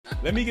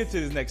Let me get to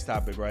this next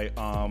topic, right?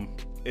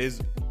 Is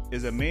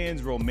a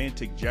man's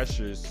romantic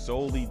gestures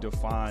solely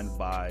defined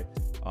by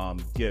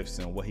gifts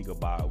and what he could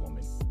buy a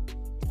woman?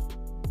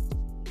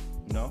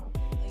 No?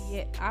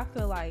 Yeah, I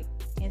feel like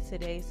in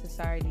today's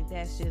society,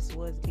 that's just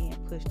what's being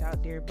pushed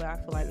out there. But I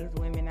feel like there's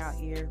women out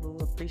here who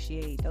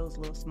appreciate those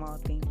little small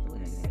things.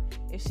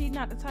 If she's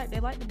not the type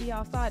that like to be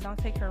outside, don't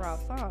take her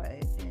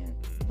outside.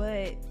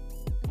 But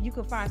you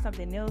could find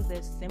something else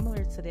that's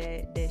similar to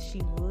that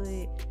she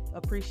would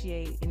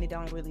appreciate, and it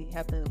don't really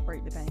have to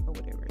break the bank or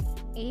whatever.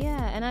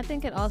 Yeah, and I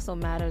think it also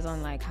matters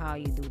on like how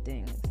you do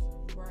things.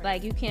 Right.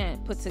 Like you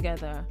can't put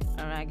together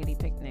a raggedy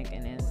picnic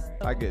and then.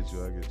 I get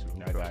you. I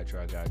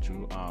got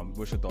you.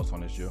 What's your thoughts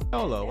on this, Jill?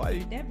 Hello, why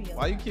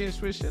you can't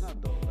switch shit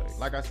up though?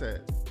 Like I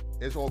said,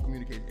 it's all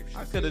communication.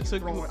 I could have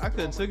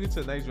took you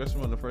to a nice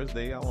restaurant on the first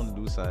day. I want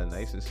to do something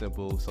nice and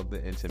simple, something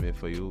intimate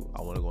for you.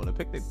 I want to go on a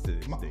picnic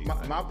today.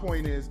 My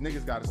point is,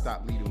 niggas got to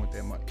stop leading with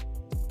their money.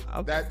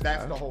 Okay.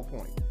 That's the whole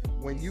point.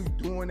 When you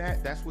doing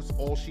that, that's what's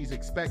all she's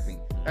expecting.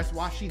 That's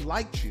why she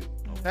liked you.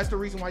 That's the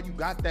reason why you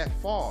got that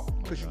far,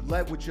 because you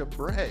led with your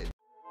bread.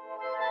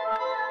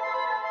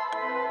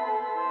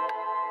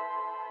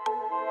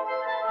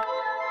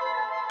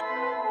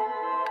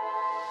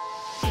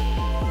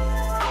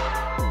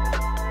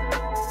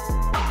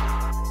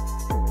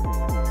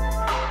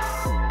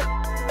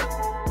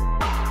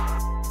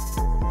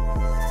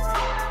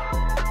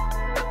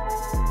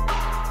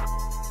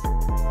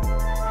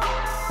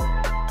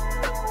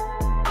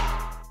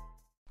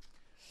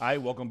 All right,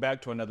 welcome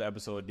back to another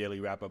episode of Daily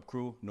Wrap-Up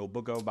Crew. No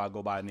booker, but I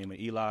go by the name of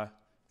Eli.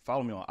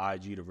 Follow me on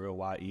IG, The Real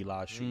Y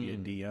Eli. Shoot me a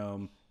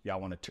DM. Y'all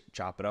want to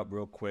chop it up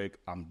real quick.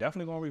 I'm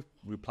definitely going to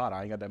reply.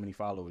 I ain't got that many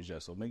followers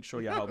yet, so make sure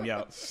y'all help me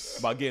out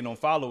by getting on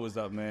followers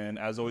up, man.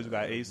 As always, we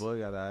got Ace. Boy,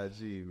 got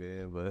IG,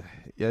 man. But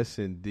yes,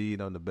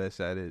 indeed, I'm the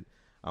best at it.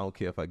 I don't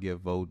care if I get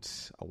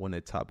votes. I won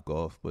at Top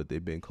Golf, but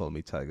they've been calling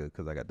me Tiger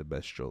because I got the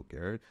best stroke, you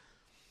heard?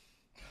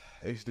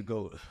 I used to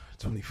go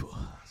 24.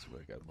 I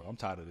swear to God, bro. I'm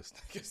tired of this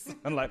thing.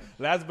 I'm like,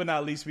 last but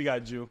not least, we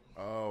got Jew.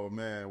 Oh,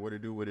 man. What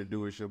it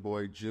do? It's your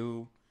boy,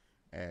 Jew.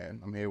 And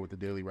I'm here with the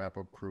Daily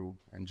Wrap-Up Crew.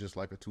 And just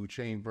like a 2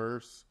 Chainz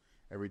verse,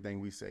 everything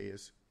we say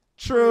is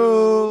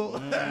true.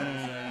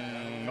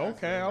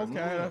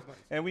 Okay.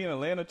 And we in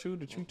Atlanta, too.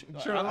 True.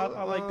 I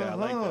like that. I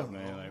like that,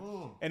 man.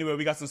 Anyway,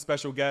 we got some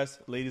special guests.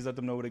 Ladies, let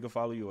them know where they can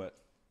follow you at.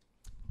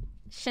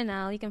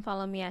 Chanel. You can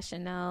follow me at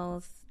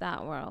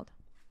Chanel's.world.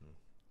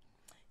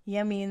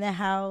 Yummy in the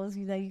house.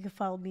 You know, you can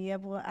follow me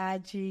up on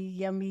IG,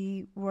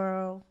 Yummy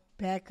World,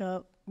 back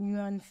up. You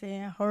know what I'm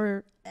saying?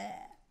 Her.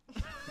 Yeah.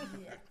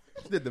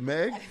 She did the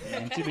Meg?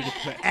 She did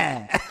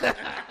the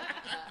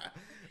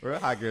Real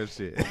hot girl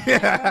shit.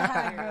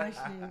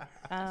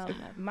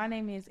 My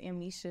name is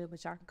Amnesia,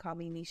 but y'all can call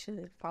me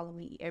Nisha. Follow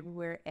me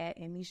everywhere at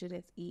Amnesia.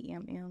 That's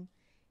EMMEISHA.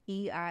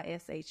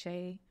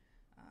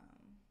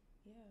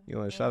 You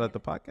want to shout out the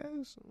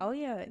podcast? Oh,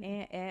 yeah.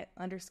 And at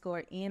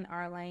 _ in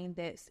our lane.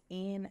 That's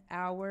in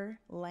our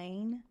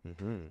lane.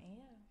 Mm-hmm. Yeah,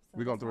 so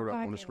we're going to throw it up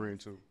on the screen,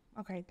 too.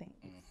 Okay, thanks.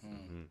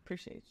 Mm-hmm.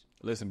 Appreciate you.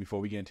 Listen, before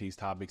we get into these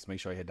topics,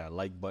 make sure you hit that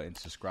like button,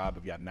 subscribe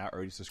if y'all not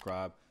already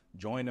subscribed.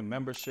 Join the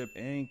membership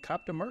and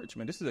cop the merch,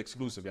 man. This is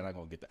exclusive. You're not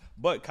going to get that.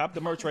 But cop the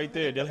merch right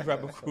there,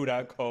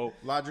 dailyrapupcrew.co.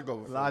 Logical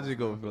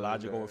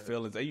with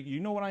feelings. Hey, you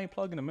know what I ain't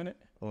plugging in a minute?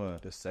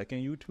 What? The second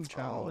YouTube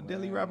channel. Oh,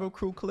 Daily Wrap-Up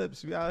Crew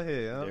clips. We out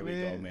here. There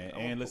we go, man.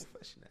 And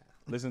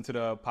listen to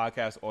the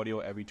podcast audio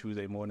every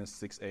Tuesday morning,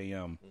 6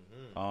 a.m.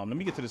 Mm-hmm. Let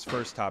me get to this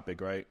first topic,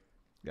 right?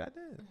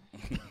 Goddamn.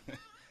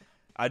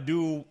 I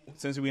do,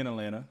 since we in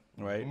Atlanta,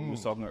 right? We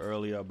was talking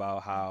earlier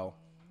about how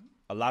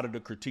a lot of the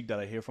critique that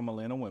I hear from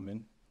Atlanta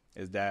women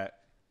is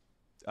that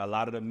a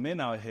lot of the men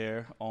out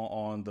here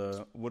on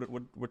the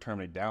what term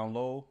they down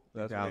low?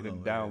 That's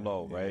down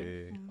low, right?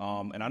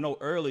 Yeah. And I know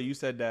earlier you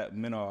said that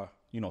men are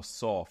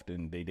soft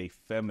and they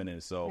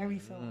feminine. So very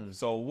soft.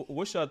 So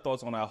what's your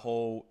thoughts on that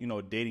whole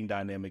dating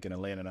dynamic in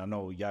Atlanta? And I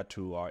know y'all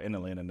two are in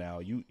Atlanta now.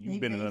 You've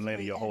been in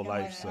Atlanta your whole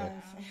life, so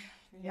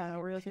yeah,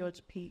 real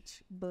Georgia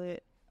Peach,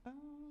 but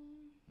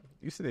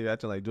you said they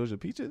acting like Georgia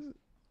Peaches?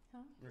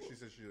 Huh? She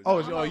said she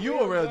was you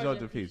a real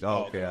Georgia Peach?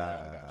 Oh, okay,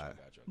 I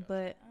got you.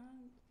 But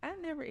I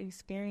never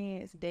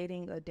experienced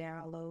dating a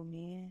down low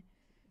man,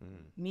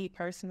 me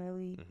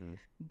personally. Mm-hmm.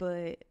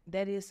 But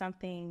that is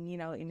something,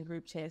 in the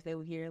group chats they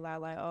would hear a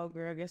lot, like, "Oh,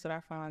 girl, guess what I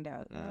found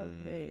out?"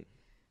 Okay.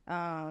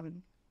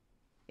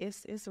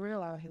 It's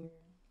real out here.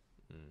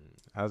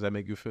 How does that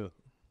make you feel?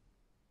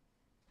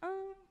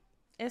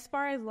 As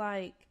far as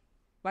like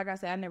I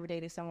said, I never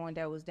dated someone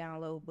that was down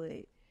low,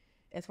 but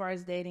as far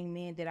as dating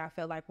men that I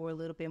felt like were a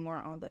little bit more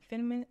on the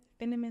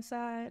feminine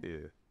side,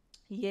 yeah.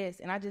 Yes,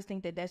 and I just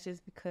think that that's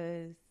just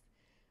because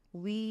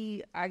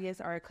we, I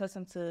guess, are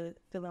accustomed to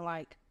feeling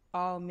like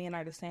all men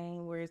are the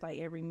same, whereas like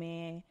every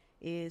man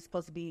is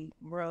supposed to be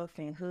rough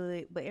and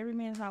hood, but every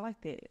man is not like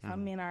that.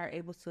 Some men are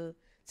able to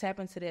tap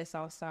into that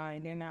soft side,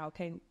 and they're not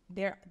okay.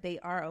 They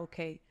are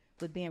okay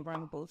with being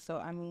vulnerable. So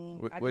I mean,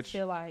 I just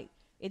feel like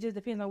it just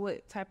depends on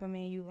what type of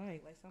man you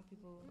like. Like some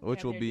people,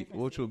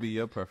 which will be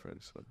your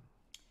preference?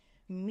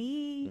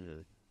 Me,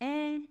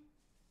 and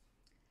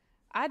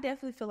I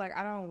definitely feel like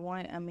I don't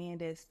want a man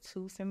that's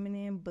too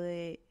feminine,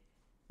 but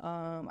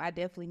I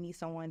definitely need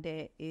someone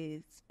that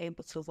is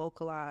able to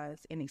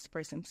vocalize and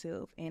express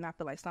himself. And I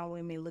feel like some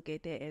women look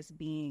at that as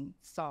being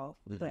soft,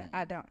 but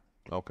I don't.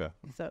 Okay.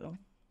 So.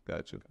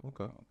 Got you.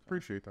 Okay.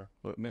 Appreciate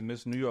that.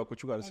 Miss New York,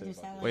 what you got to say?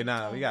 Wait,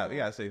 nah, we got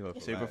to save her.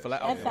 Save her for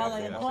last. That sound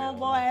like a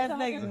cornball ass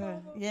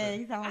nigga. Yeah,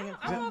 he sound like a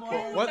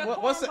cornball.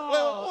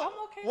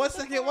 One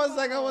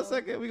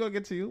second. We gonna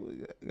get to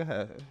you. Go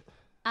ahead.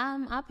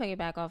 I'll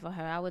piggyback off of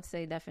her. I would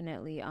say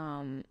definitely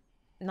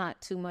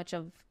not too much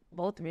of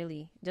both,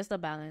 really, just a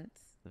balance.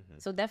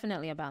 So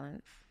definitely a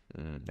balance.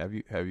 Have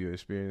you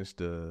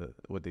experienced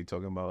what they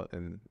talking about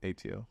in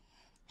ATL?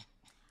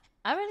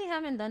 I really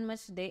haven't done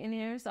much dating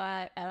here, so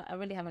I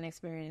really haven't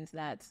experienced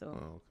that.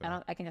 So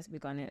I can just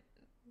speak on it.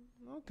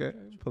 Okay,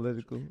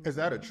 political. Is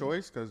that a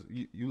choice? Because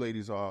you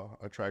ladies are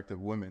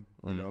attractive women.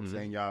 You know what I'm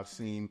saying? Y'all have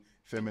seen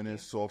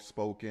feminist,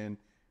 soft-spoken.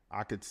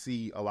 I could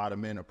see a lot of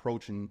men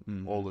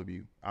approaching all of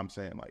you. I'm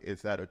saying, like,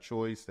 is that a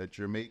choice that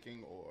you're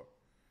making, or?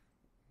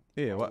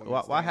 Yeah,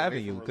 why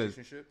haven't you? Because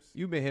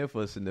you've been here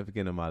for a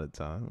significant amount of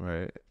time,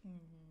 right?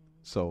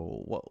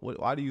 So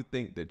why do you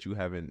think that you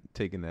haven't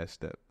taken that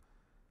step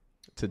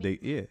to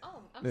date? Yeah. Oh,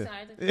 I'm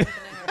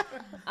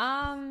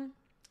sorry.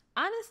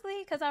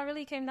 Honestly, because I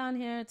really came down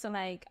here to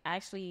like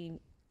actually,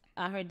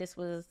 I heard this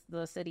was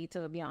the city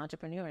to be an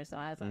entrepreneur, so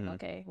I was like,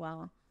 okay,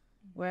 well,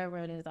 wherever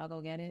it is, I'll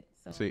go get it.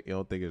 So you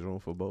don't think there's room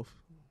for both?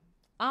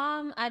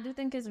 I do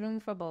think there's room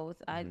for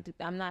both.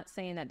 I'm not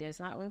saying that there's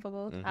not room for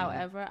both.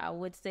 However, I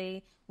would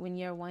say when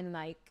you're one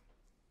like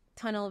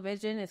tunnel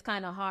vision, it's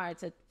kind of hard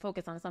to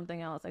focus on something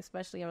else,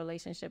 especially a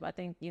relationship. I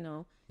think,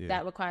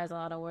 that requires a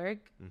lot of work,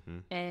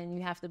 and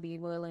you have to be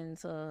willing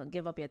to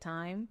give up your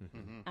time.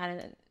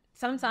 And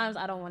sometimes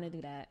I don't want to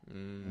do that.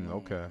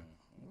 Okay.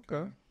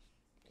 Yeah.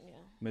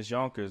 Miss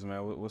Yonkers,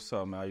 man, what's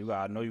up, man?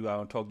 I know you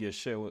gotta talk your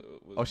shit.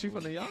 Oh, she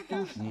from the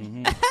Yonkers?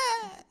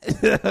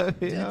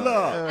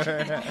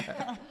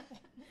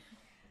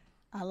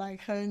 I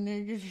like her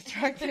niggas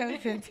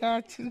attractive and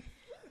tattoo.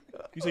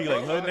 You say you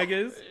like hood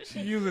niggas?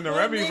 She using the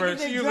Remy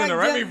verse. She using the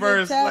Remy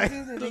verse like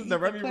the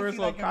Remy verse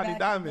on Connie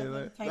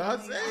Diamond. I'm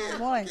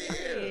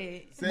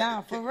saying.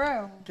 Nah, for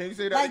real. Can you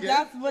say that like again?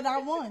 that's what I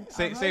want.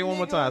 Say it one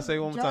more time. Say it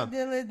one more time. Drug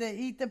dealer that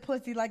eat the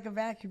pussy like a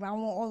vacuum. I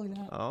want all of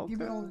that. Oh, Give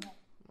me okay. all of that.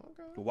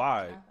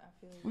 Why?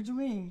 What you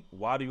mean?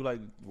 Why you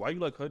like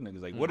hood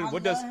niggas? Like what do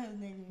hood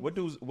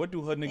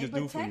niggas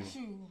do for you?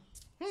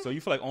 So you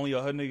feel like only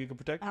a hood nigga can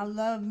protect you? I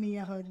love me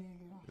a hood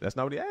nigga. That's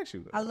not what he asked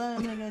you. I love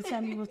a nigga to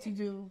tell me what to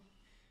do.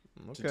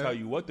 To tell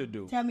you what to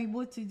do. Tell me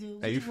what to do.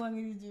 What you want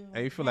me to do?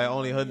 And you feel like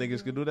only hood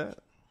niggas could do that?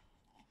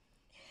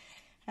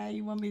 How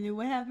you want me to do?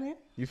 What happened?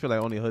 You feel like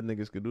only hood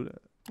niggas could do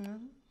that?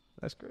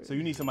 That's great. So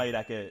you need somebody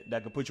that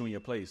could put you in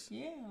your place.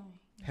 Yeah.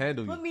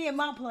 Handle you. Put me in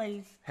my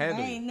place.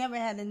 Handle I ain't never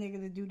had a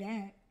nigga to do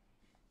that.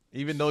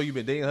 Even though you've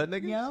been dating hood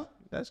niggas? Yeah.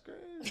 That's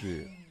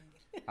crazy.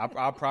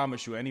 I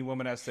promise you, any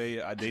woman that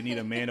say they need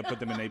a man to put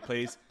them in their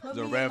place is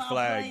a red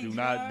flag. Do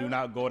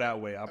not go that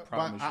way. I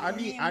promise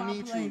you.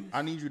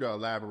 I need you to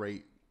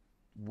elaborate.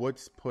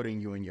 What's putting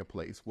you in your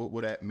place? What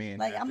would that man?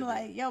 Like I'm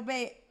like, yo,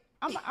 babe,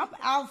 I'm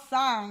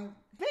outside,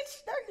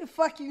 bitch. No, the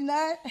fuck you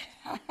not.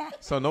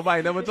 So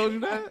nobody never told you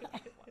that?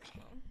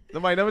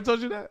 Nobody never told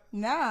you that?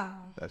 Nah.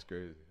 That's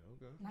crazy.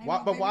 Okay.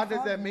 Why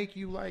does that make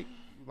you like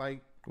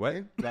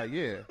what? Like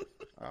yeah.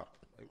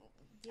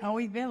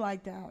 Always been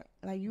like that.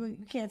 Like you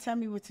can't tell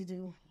me what to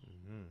do.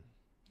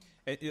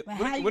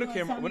 What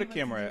a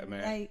camera at,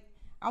 man? Like,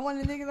 I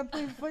want a nigga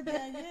to put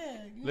that.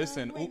 Yeah.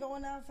 Listen,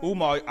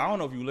 Umar, I don't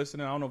know if you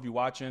listening. I don't know if you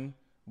watching.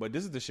 But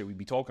this is the shit we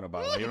be talking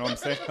about. Like, you know what I'm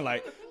saying?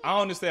 Like, I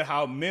don't understand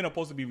how men are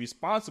supposed to be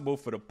responsible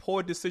for the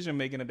poor decision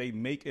making that they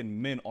make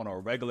in men on a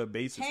regular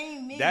basis.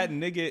 That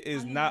nigga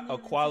is not a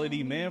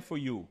quality man for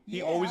you.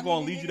 He always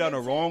gonna lead you down the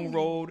wrong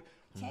road.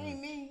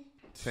 Tame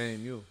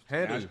you.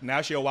 Handle you.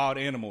 Now she a wild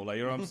animal. Like,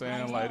 you know what I'm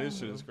saying? Like, this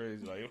shit is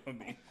crazy. Like, you know what I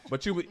mean?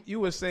 But you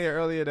were saying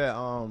earlier that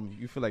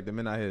you feel like the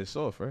men out here is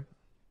soft, right?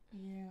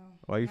 Yeah.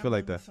 Why you feel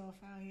like that?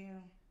 Soft out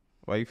here.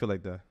 Why you feel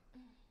like that?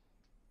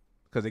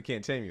 Because they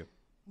can't tame you.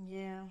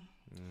 Yeah.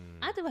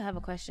 I do have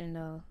a question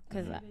though,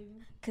 because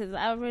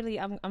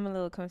I'm a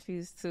little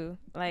confused too.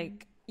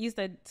 Like you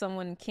said,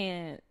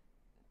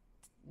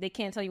 they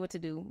can't tell you what to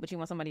do, but you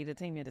want somebody to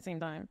tame you at the same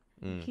time.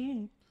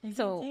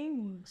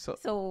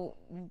 So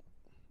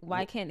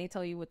why can't they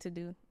tell you what to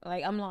do?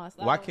 Like I'm lost.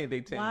 Why can't they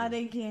tame you? Why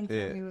they can't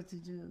tell me what to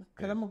do?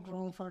 Because I'm a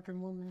grown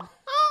fucking woman.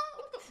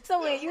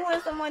 So wait, you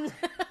want someone?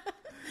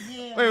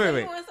 Yeah.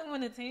 Wait. You want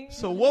someone to tame you?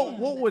 So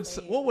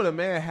what would a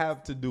man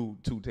have to do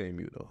to tame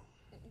you though?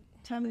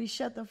 Tell me to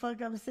shut the fuck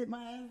up and sit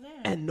my ass down.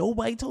 And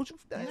nobody told you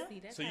that.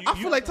 So I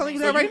feel like telling you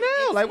that right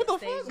now. Like what the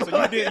fuck?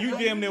 So you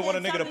damn near want a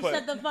nigga to put.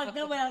 Shut the fuck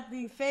up without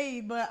the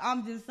fade, but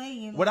I'm just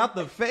saying. Without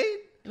the fade?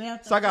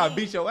 So I gotta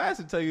beat your ass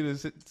and tell you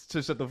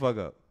to shut the fuck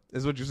up.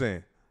 Is what you're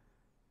saying.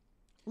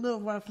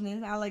 Little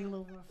roughness. I like a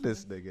little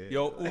roughness. This nigga.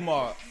 Yo,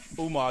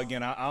 Umar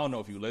again. I don't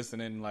know if you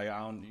listening. Like I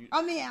don't.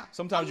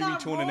 Sometimes I'm you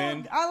be tuning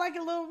in. I like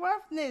a little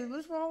roughness.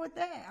 What's wong with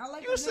that? I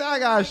like. You said I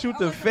gotta shoot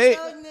the fake.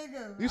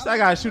 You said I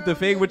gotta shoot the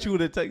fake with you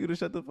to tell you to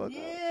shut the fuck up.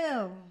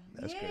 Yeah.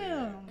 That's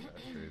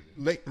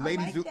crazy.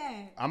 Ladies,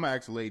 that. I'm gonna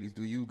ask the ladies.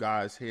 Do you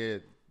guys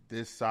hear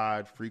this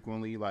side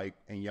frequently, like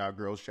in y'all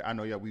girls chat? I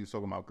know we was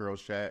talking about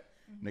girls chat,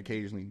 and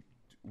occasionally,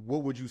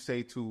 what would you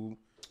say to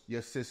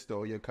your sister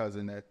or your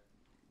cousin that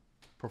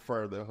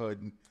prefer the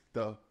hood,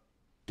 the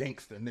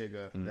gangster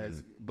nigga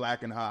that's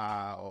blacking her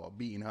eye or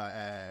beating her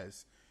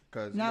ass?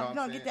 Because now we're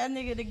gonna get that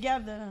nigga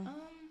together.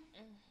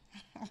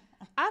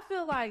 I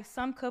feel like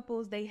some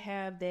couples, they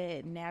have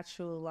that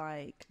natural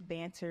like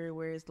banter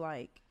where it's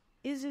like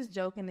it's just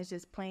joking, it's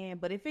just playing.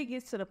 But if it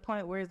gets to the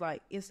point where it's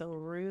like it's a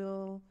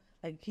real,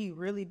 like he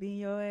really beat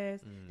your ass,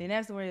 then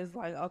that's where it's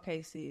like,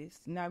 okay, sis,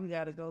 now we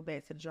gotta go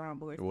back to the drawing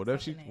board. What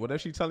if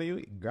she telling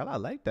you, girl, I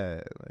like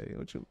that? Like,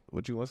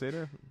 what you want to say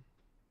there?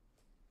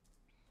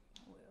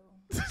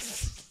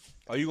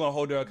 Are you gonna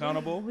hold her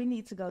accountable? We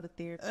need to go to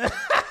therapy.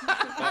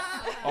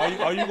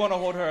 Are you gonna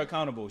hold her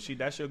accountable?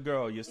 That's your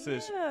girl, your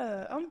sis.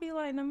 Yeah, I'm gonna be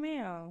like, no,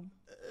 ma'am.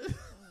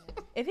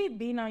 If he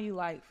beating on you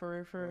like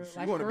for real,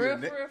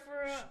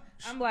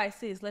 I'm like,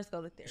 sis, let's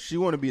go to therapy. She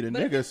want to be the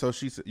nigga, so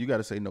you got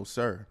to say no,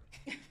 sir.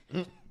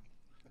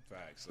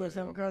 Facts. But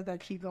some girls that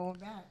keep going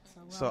back.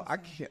 So I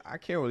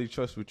can't really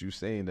trust what you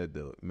saying that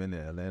the men in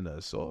Atlanta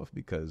are soft,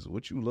 because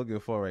what you looking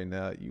for right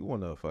now, you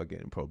want a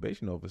fucking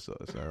probation officer.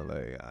 So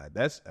like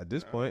that's at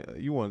this point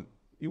you want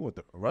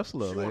the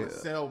rustler. She like, want to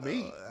sell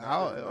me.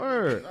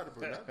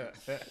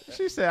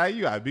 She said,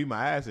 you gotta beat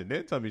my ass and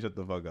then tell me shut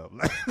the fuck up.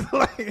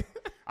 Like,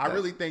 I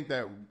really think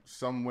that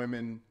some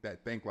women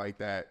that think like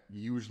that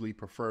usually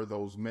prefer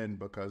those men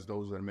because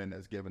those are the men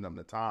that's giving them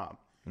the time.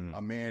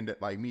 A man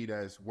that like me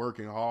that's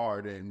working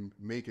hard and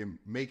making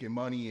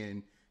money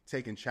and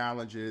taking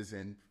challenges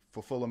and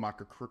fulfilling my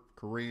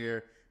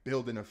career,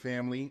 building a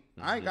family.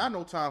 I ain't got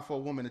no time for a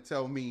woman to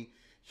tell me,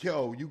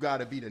 yo, you got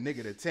to be the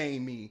nigga to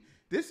tame me.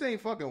 This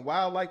ain't fucking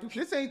wild like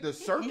this ain't the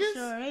circus.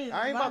 Sure is.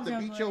 I ain't about to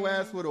beat your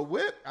ass with a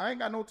whip. I ain't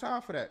got no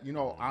time for that. You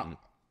know,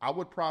 I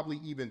would probably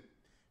even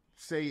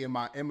say in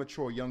my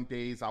immature young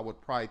days, I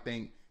would probably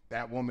think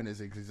that woman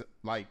is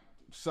like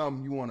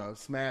some you want to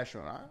smash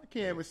on. I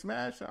can't even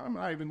smash. I'm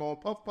not even going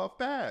to puff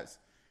pass.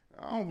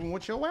 I don't even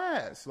want your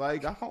ass.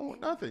 Like, I don't want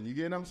nothing. You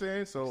get what I'm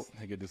saying? So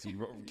nigga just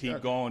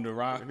keep going to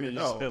rock.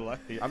 No,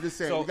 I'm just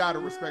saying we got to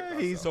respect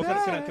ourselves. So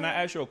can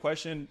I ask you a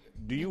question?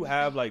 Do you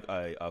have like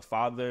a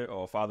father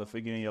or a father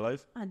figure in your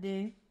life? I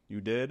did.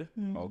 You did?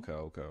 Okay.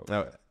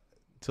 now,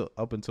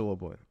 up until what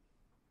point?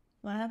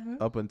 What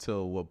happened? Up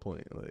until what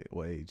point? Like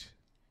what age?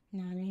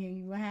 No, I didn't hear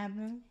you. What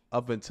happened?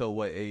 Up until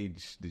what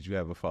age did you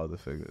have a father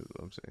figure? Is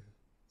what I'm saying.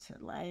 So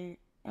like,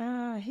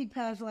 he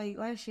passed like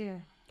last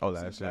year. Oh,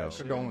 last year.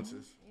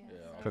 Condolences.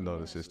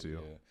 Condolences to you.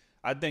 Yeah.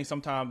 I think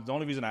sometimes the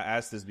only reason I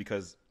ask this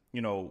because,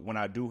 you know, when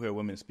I do hear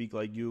women speak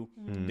like you,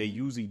 they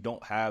usually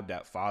don't have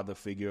that father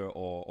figure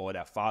or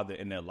that father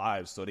in their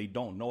lives. So they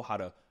don't know how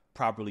to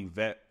properly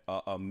vet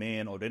a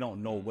man, or they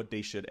don't know what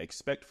they should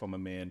expect from a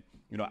man,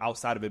 you know,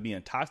 outside of it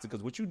being toxic.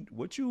 Because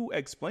what you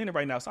explaining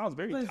right now sounds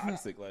very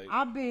toxic. Like,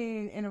 I've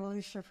been in a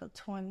relationship for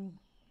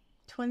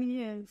 20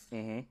 years.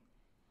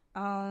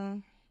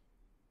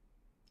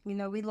 You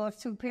know, we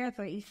lost 2 parents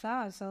on each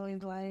side, so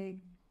it's like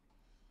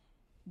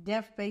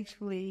death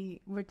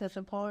basically ripped us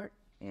apart.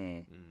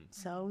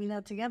 So we're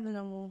not together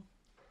no more.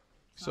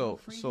 So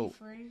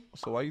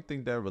why you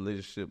think that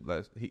relationship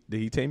did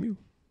he tame you?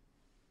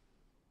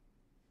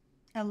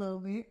 A little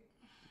bit.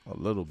 A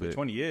little bit.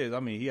 20 years, I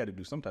mean, he had to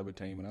do some type of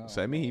taming.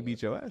 So I mean, he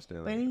beat your ass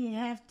then. But he didn't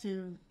have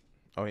to.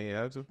 Oh, he didn't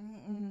have to?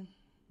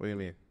 What do you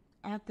mean?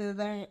 After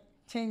that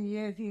 10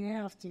 years, he didn't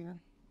have to.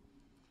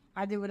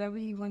 I did whatever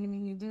he wanted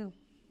me to do.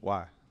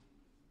 Why?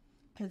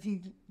 Because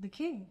he's the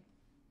king.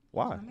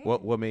 Why?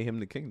 What made him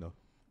the king, though?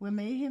 What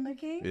made him a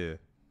king? Yeah.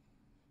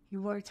 He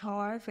worked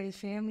hard for his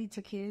family,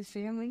 took care of his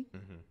family.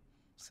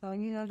 So,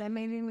 you know, that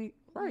made him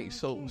right.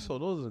 So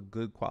those are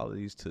good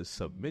qualities to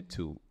submit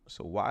to.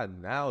 So why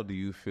now do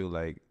you feel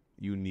like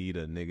you need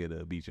a nigga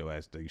to beat your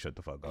ass till you shut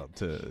the fuck up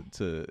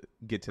to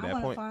get to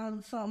that point? I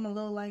want to find something a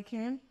little like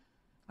him.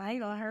 I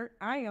ain't gonna hurt.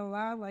 I ain't gonna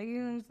lie. Like, you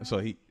know what I'm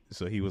saying?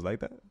 So he was like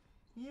that?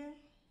 Yeah.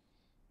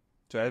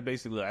 So that's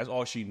basically, that's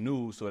all she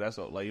knew. So that's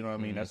like, you know what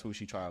I mean? That's who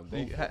she tried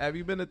to go for. Have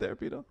you been to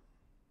therapy though?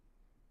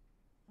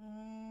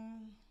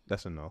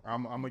 That's a no.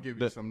 I'm gonna give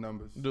you some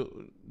numbers.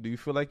 Do you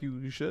feel like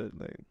you should?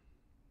 Like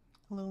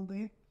a little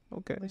bit.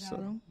 Okay. Without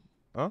him.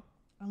 Huh?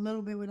 A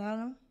little bit without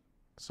him.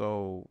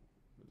 So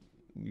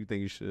you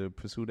think you should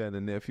pursue that in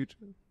the near future?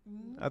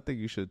 I think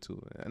you should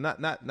too.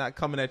 Not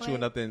coming at you or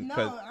nothing. No,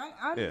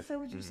 I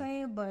understand what you're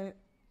saying, but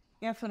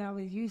that's what I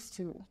was used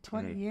to.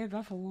 20 years,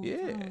 that's a long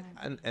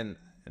time.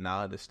 And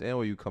I understand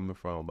where you're coming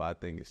from, but I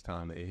think it's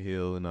time to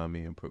heal, you know what I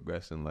mean, and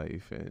progress in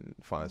life and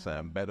find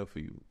something better for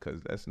you,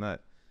 because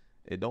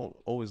it don't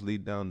always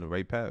lead down the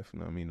right path, you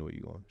know what I mean, the way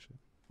you're going.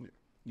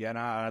 Yeah, and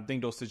I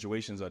think those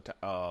situations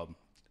are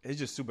it's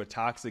just super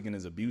toxic and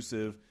is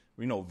abusive,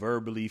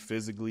 verbally,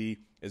 physically.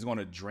 It's going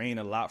to drain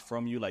a lot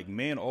from you, like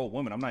men or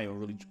women. I'm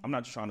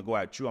not just trying to go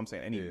at you. I'm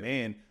saying any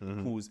man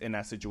who's in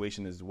that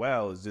situation as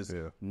well is just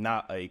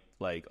not a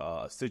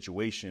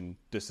situation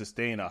to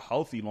sustain a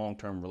healthy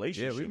long-term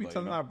relationship. Yeah, we be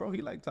telling our bro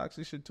he like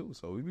toxic shit too.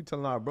 So we be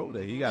telling our bro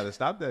that he got to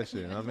stop that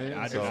shit. I mean,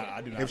 I do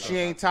not if she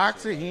ain't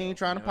toxic, he ain't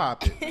trying to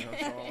pop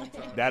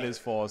it. That is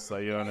false.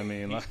 Like, you know what I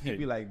mean? Like, he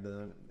be like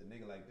the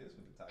nigga like this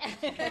with the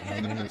toxic shit.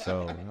 I mean,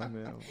 so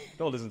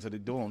don't listen to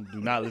do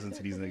not listen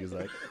to these niggas.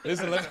 Like,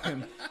 listen,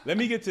 let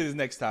me get to this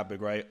next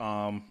topic, right?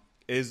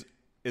 Is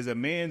a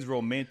man's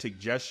romantic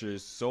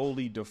gestures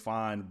solely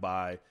defined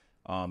by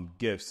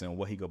gifts and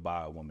what he could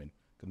buy a woman?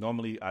 Because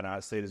normally, and I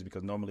say this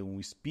because normally when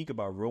we speak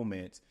about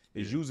romance,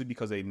 it's usually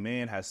because a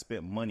man has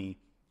spent money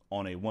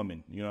on a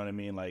woman. You know what I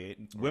mean? Like,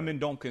 women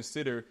don't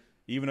consider,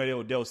 even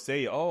though they'll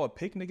say, oh, a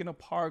picnic in a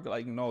park.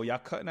 Like, no, y'all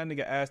cutting that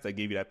nigga ass that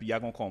gave you that. Y'all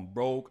gonna call him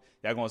broke.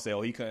 Y'all gonna say,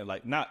 oh, he couldn't,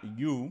 like, not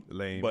you,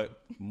 lame.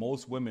 But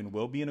most women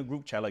will be in a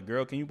group chat like,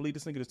 girl, can you believe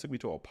this nigga just took me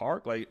to a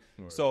park? Like,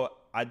 so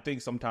I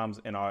think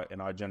sometimes in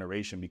our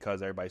generation,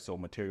 because everybody's so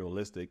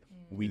materialistic,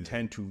 we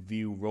tend to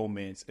view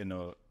romance in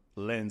a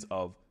lens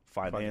of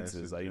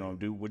finances. Like,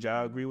 would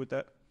y'all agree with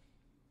that?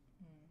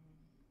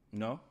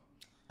 No?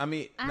 I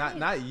mean,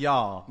 not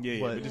y'all,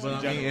 but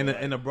just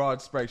in a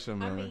broad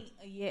spectrum. I mean,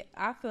 yeah,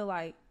 I feel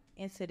like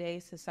in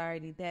today's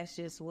society, that's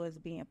just what's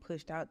being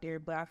pushed out there.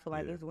 But I feel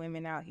like there's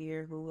women out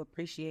here who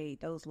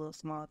appreciate those little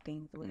small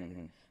things.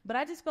 But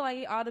I just feel like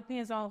it all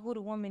depends on who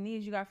the woman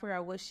is. You got to figure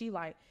out what she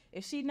like.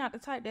 If she's not the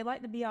type that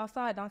like to be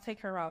outside, don't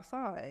take her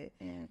outside.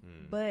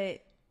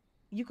 But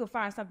you could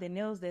find something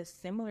else that's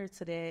similar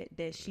to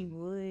that she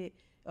would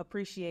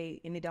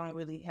appreciate, and it don't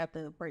really have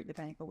to break the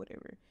bank or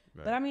whatever.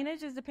 Right. But I mean, it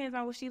just depends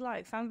on what she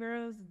likes. Some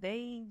girls,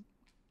 they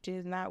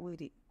just not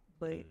with it.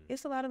 But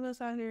it's a lot of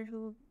us out here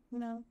who,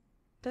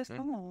 that's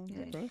cool.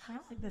 I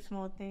like the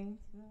small things.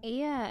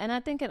 Yeah, and I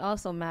think it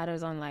also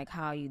matters on like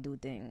how you do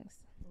things.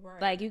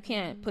 Right. Like, you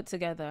can't put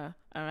together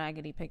a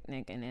raggedy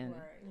picnic and then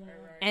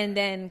and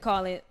then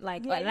call it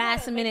like a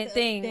last minute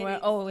thing where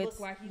it's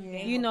like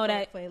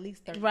that for at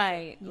least 30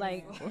 right seconds.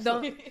 Like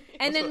don't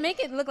and then make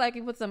it look like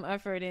you put some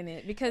effort in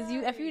it, because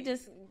if you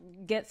just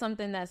get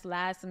something that's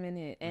last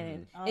minute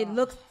and it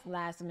looks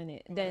last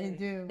minute,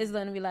 then it's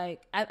gonna be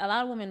like a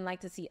lot of women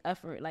like to see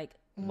effort. Like,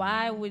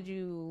 why would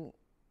you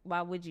like,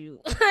 why would you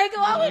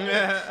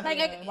like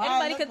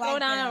anybody could throw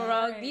down a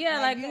rug? Right. Yeah,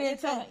 like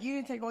you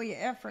didn't take all your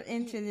effort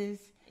into this.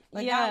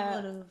 Like, I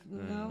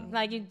would've,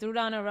 like, you threw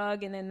down a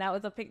rug and then that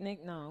was a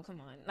picnic. No, come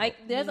on.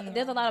 Like, there's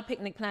a lot of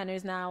picnic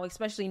planners now,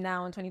 especially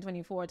now in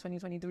 2024,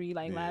 2023,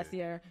 like last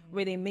year,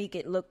 where they make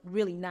it look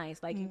really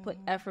nice. Like, you put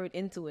effort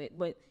into it.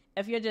 But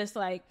if you're just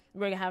like,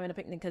 we're having a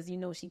picnic because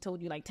she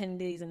told you like 10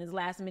 days and it's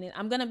last minute,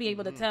 I'm gonna be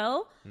able to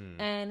tell.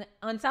 And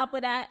on top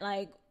of that,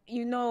 like,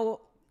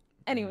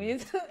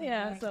 anyways,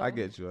 yeah. So I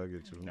get you. I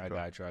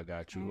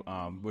got you.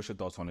 What's your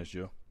thoughts on this,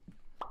 Joe?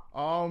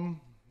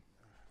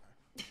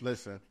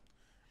 Listen,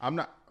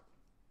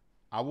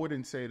 I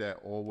wouldn't say that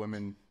all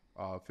women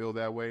feel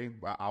that way,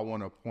 but I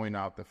want to point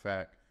out the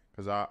fact,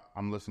 because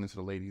I'm listening to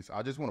the ladies.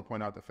 I just want to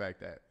point out the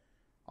fact that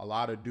a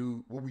lot of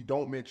dudes, what we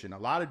don't mention, a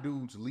lot of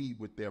dudes lead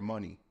with their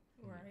money.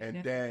 Right.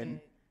 And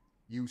then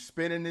you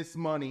spending this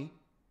money,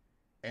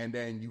 and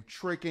then you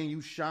tricking,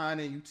 you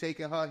shining, you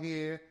taking her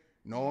here,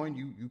 knowing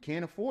you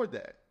can't afford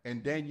that.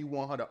 And then you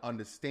want her to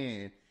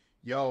understand,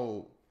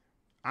 yo,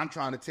 I'm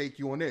trying to take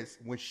you on this.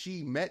 When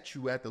she met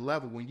you at the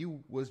level when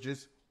you was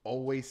just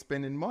always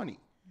spending money.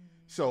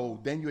 So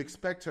then you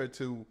expect her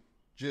to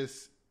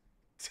just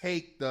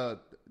take the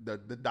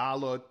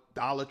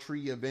Dollar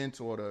Tree events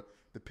or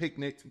the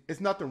picnics. It's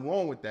nothing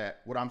wrong with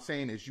that. What I'm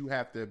saying is you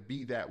have to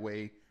be that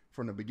way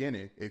from the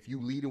beginning. If you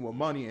leading with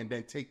money and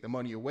then take the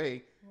money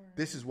away,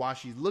 this is why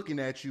she's looking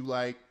at you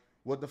like,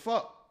 what the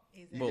fuck?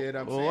 You get what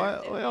I'm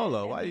saying? Hold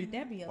on.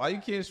 Why you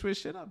can't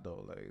switch shit up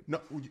though? Like, no,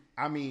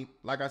 I mean,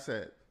 like I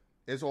said,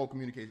 it's all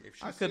communication.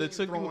 If I could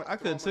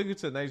have took you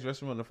to a nice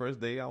restaurant on the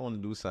first day. I want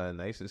to do something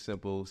nice and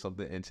simple,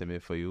 something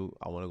intimate for you.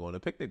 I want to go on a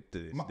picnic to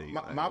this day.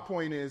 My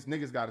point is,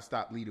 niggas got to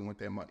stop leading with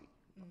their money.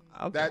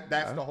 Okay.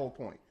 That's the whole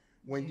point.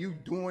 When you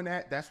doing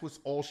that, that's what's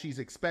all she's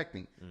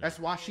expecting. That's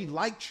why she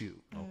liked you.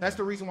 Okay. That's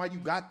the reason why you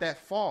got that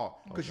far,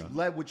 because you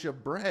led with your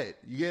bread.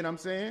 You get what I'm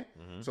saying?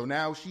 So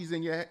now she's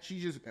in your head. She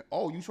just,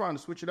 you trying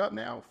to switch it up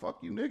now?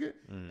 Fuck you, nigga.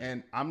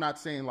 And I'm not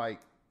saying like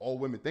all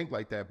women think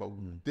like that, but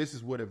this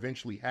is what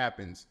eventually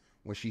happens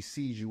when she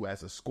sees you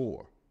as a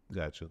score.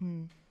 Gotcha.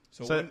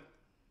 So go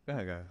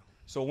ahead.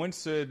 So when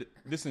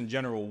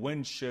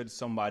should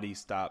somebody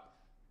stop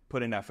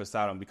putting that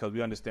facade on? Because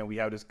we understand, we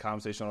have this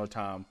conversation all the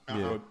time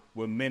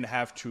where men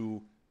have to,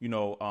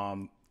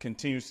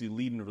 continuously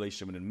lead in the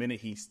relationship. And the minute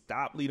he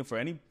stopped leading for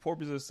any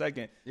purpose of a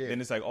second, then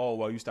it's like, oh,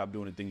 well, you stop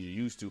doing the things you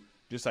used to.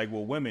 Just like,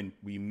 well, women,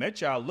 we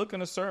met y'all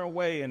looking a certain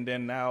way, and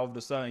then now all of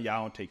a sudden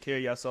y'all don't take care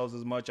of yourselves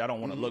as much. I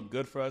don't want to look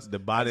good for us. The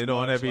body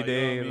on every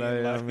day.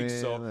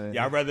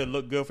 Y'all rather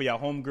look good for y'all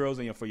homegirls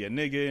and for your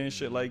nigga and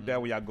shit like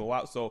that when y'all go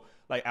out. So,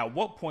 like, at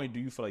what point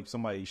do you feel like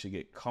somebody should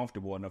get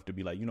comfortable enough to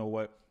be like, you know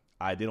what?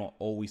 they don't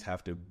always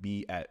have to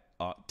be at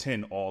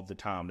 10 all the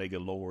time. They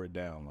can lower it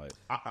down, like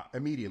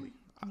immediately.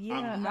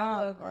 Yeah,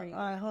 I agree. All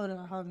right, hold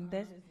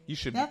on. You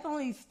should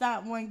definitely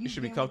stop when you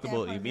should be been with that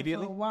comfortable person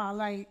immediately. For a while,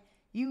 like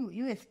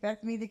you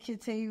expect me to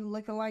continue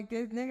looking like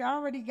this, nigga? I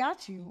already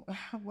got you.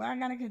 Why I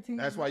gotta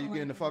continue? That's why you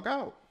getting the fuck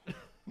out.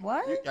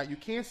 What? You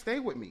can't stay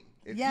with me.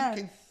 If Yes.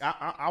 you can,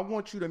 I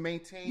want you to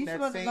maintain You that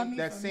supposed to love same me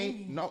that for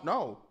same. me.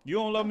 No. you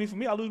don't love me for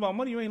me. I lose my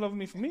money. You ain't loving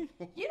me for me.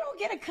 You don't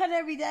get a cut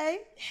every day,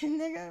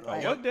 nigga.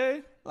 Like, What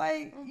day?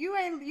 like you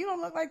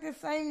don't look like the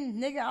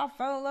same nigga I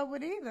fell in love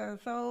with either.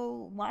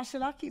 So why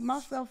should I keep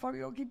myself up?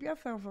 You don't keep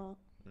yourself up.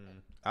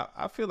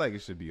 I feel like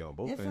it should be on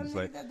both There's some ends. niggas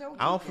Like that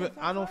don't I don't keep feel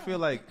themselves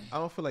I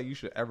don't feel like you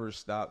should ever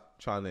stop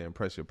trying to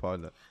impress your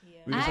partner.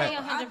 We I was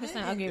ha-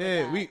 100% agree with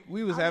yeah, that.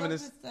 we was I having love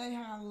this to say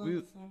how I look, we,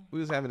 so. we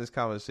was having this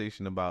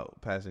conversation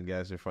about passing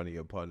gas in front of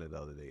your partner the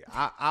other day.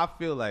 I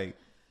feel like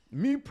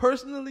me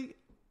personally,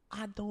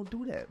 I don't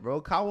do that,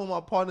 bro. I want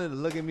my partner to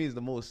look at me as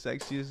the most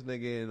sexiest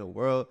nigga in the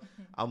world.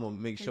 I'm gonna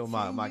make sure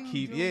my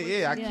keep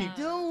I keep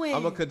doing.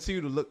 I'm gonna continue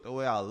to look the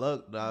way I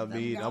look. Know what I Them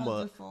mean,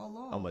 guys just fall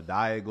off. I'm a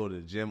diet, go to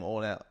the gym, all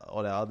that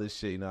other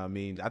shit. You know what I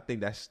mean? I think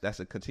that's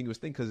a continuous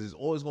thing because there's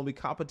always gonna be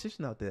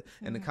competition out there,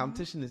 and the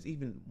competition is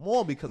even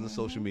more because of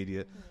social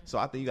media. So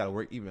I think you gotta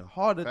work even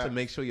harder to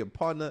make sure your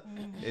partner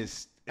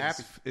is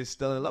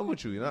still in love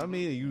with you. You know what I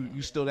mean?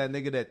 You still that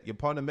nigga that your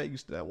partner met. You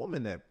still that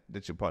woman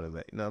that your partner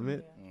met. You know what I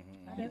mean?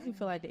 I definitely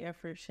feel like the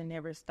effort should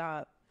never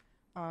stop.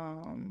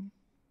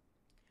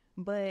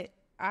 But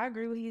I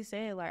agree with what he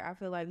said. Like, I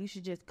feel like you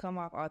should just come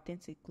off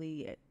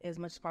authentically as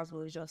much as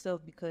possible as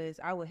yourself, because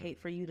I would hate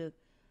for you to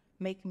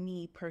make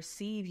me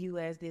perceive you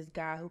as this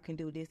guy who can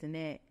do this and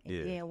that.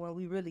 And then when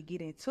we really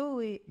get into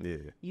it,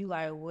 you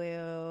like,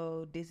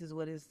 well, this is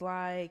what it's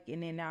like.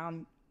 And then now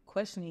I'm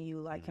questioning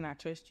you, like, can I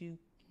trust you?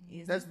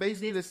 That's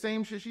basically the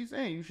same shit she's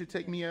saying. You should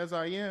take me as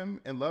I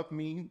am and love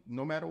me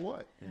no matter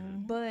what.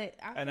 But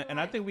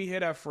I think we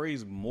hear that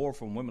phrase more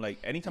from women. Like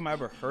anytime I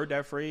ever heard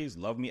that phrase,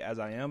 "Love me as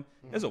I am,"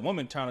 there's a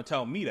woman trying to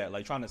tell me that,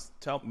 like trying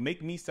to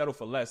make me settle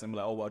for less, and be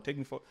like, "Oh well, take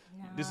me for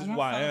this is who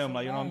I am."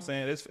 Like, you know what I'm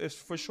saying? It's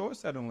for sure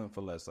settling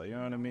for less. Like, you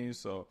know what I mean?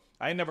 So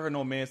I ain't never heard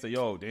no man say,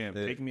 "Yo, damn,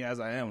 take me as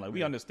I am." Like,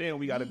 we understand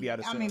we got to be at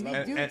a certain level.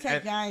 I mean, we do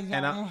take guys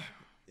out.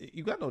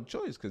 You got no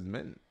choice because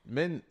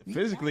men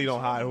physically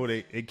don't hide who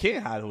they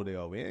can't hide who they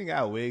are. We ain't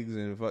got wigs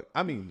and fuck.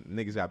 I mean,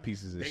 niggas got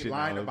pieces and They shit.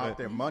 lying about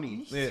their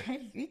money.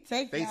 We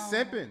take They y'all.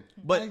 simping.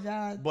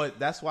 But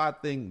that's why I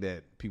think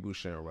that people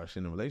shouldn't rush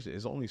in a relationship.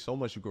 It's only so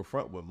much you can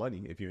front with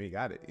money if you ain't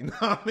got it. You know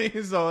what I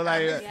mean? So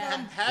like,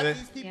 Half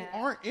these people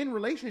aren't in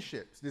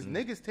relationships. There's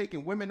niggas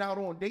taking women out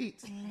on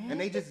dates and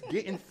they just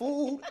getting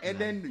food, and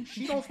then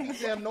she don't speak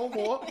to them no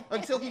more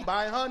until he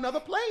buying her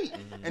another plate.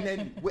 And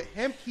then with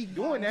him keep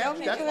doing that,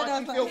 that's why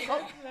she feel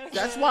comfortable.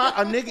 That's why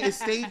a nigga is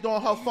saved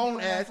on her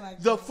phone as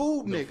the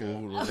food nigga.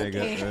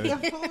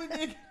 The food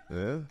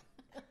nigga.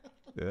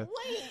 Yeah.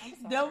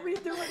 Don't be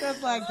doing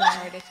us like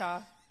that. that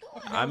y'all.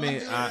 I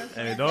mean,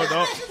 don't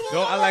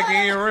act like it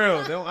ain't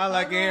real. Don't act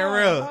like it ain't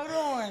real. Hold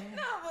on.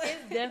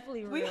 It's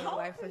definitely real,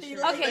 like for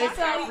sure.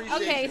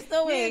 Okay,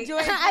 So wait,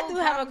 I do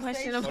have a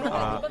question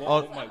about.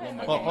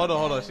 Hold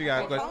on. She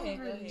got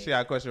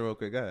a question real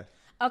quick. Go ahead.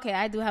 Okay,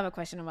 I do have a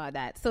question about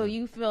that. So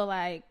you feel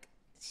like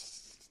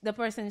the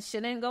person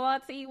shouldn't go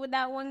out to eat with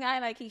that one guy?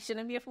 Like he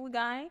shouldn't be a food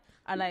guy?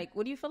 Or like,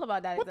 what do you feel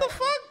about that? What the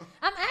fuck?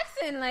 I'm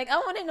asking. Like, I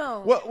want to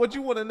know. What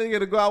you want a nigga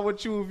to go out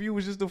with you if you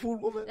was just a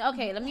food woman?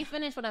 Okay, let me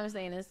finish what I'm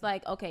saying. It's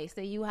like, okay,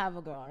 say you have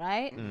a girl,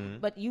 right?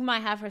 But you might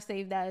have her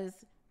saved as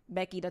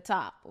Becky the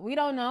top. We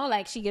don't know.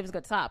 Like, she gives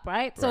good top,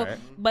 right? So,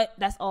 but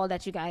that's all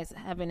that you guys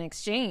have in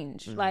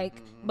exchange.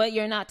 Like, but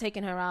you're not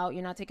taking her out.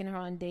 You're not taking her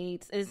on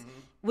dates.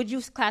 Would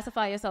you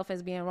classify yourself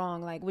as being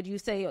wrong? Like, would you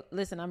say,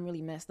 listen, I'm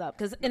really messed up?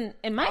 Because in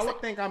my... I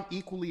would think I'm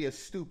equally as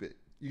stupid.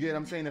 You get what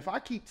I'm saying? If I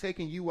keep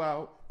taking you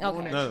out,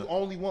 knowing that you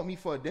only want me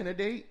for a dinner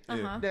date,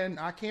 then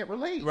I can't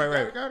relate.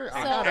 Right.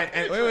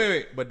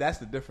 Wait. But that's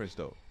the difference,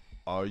 though.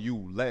 Are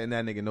you letting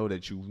that nigga know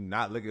that you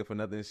not looking for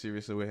nothing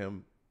serious with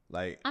him?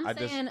 Like, I'm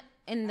saying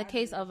in the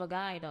case of a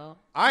guy, though.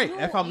 All right,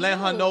 if I'm letting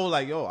her know,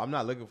 like, yo, I'm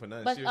not looking for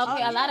nothing But serious.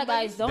 okay, a lot of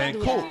guys don't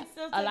do that.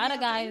 A lot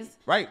of guys,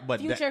 right? But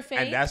future fake.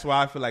 and that's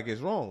why I feel like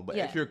it's wrong. But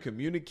if you're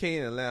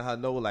communicating and letting her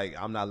know, like,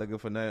 I'm not looking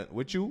for nothing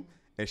with you,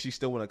 and she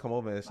still want to come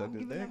over and suck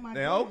this dick, then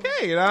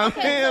okay, you know what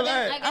I'm saying?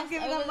 Like, I'm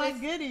giving up my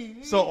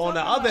goodies. so on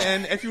the other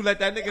end, if you let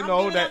that nigga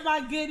know I'm that giving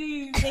up my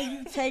goodies, then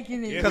you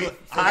taking it.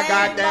 I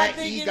got that,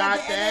 he got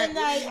that.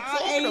 What are you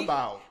talking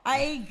about? I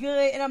ate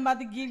good, and I'm about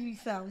to give you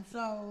some. So,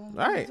 all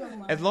right,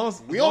 as long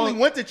as we only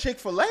went to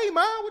Chick-fil-A,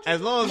 man. As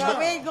long as no,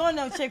 we ain't going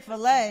no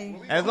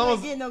Chick-fil-A. As long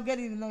as getting no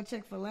goodies to no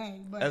Chick-fil-A.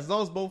 But as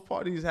long as both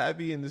parties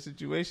happy in the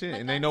situation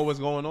and they know what's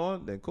going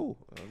on, then cool.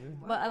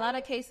 But a lot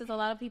of cases, a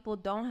lot of people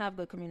don't have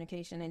good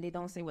communication and they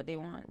don't say what they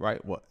want.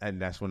 Right. Well,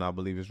 and that's when I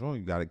believe it's wrong.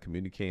 You got to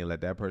communicate and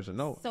let that person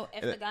know. So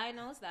if the guy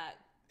knows that.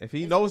 If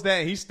he knows that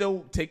and he's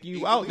still taking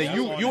you out, then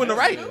you in the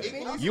right.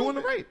 You in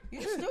the right.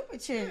 you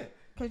stupid shit.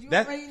 Because you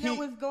already know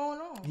what's going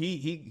on.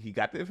 He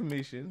got the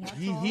information.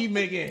 He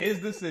making his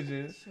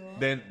decision. Sure.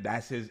 Then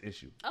that's his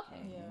issue.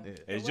 Okay. Yeah.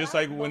 It's just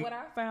like when what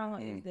I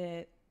found is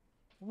that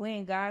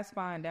when guys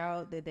find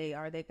out that they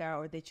are that guy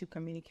or that you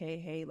communicate,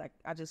 hey, like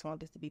I just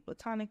want this to be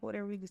platonic, or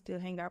whatever, we can still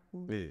hang out.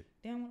 Yeah. They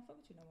don't want to fuck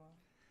with you no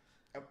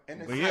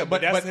more.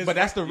 But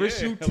that's the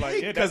risk you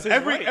take because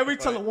every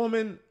tell a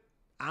woman,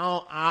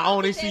 I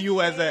only see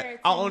you as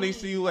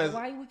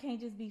why we can't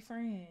just be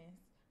friends?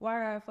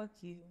 Why I fuck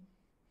you?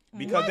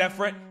 Because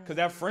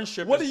that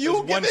friendship what is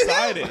you one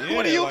sided. Yeah,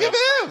 what do you give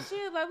him?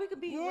 Shit, like we could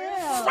be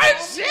friendship. What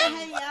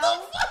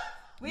the fuck?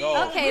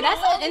 No. Okay,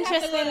 that's an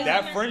interesting.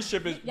 That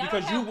friendship is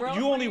because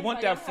you only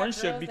want that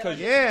friendship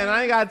because and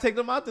I ain't gotta take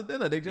them out to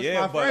dinner. They just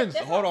my friends.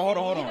 Hold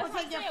on.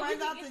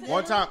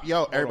 One time,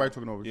 everybody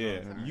talking over. Yeah,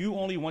 you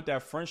only want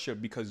that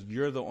friendship because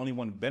you're the only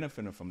one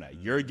benefiting from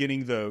that. You're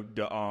getting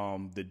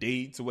the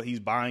dates, what he's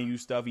buying you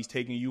stuff, he's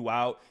taking you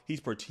out,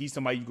 he's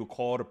somebody you could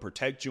call to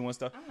protect you and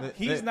stuff.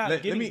 He's not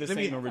getting the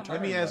same in return.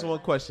 Let me ask one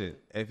question: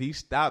 if he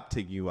stopped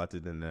taking you out to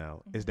dinner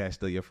now, is that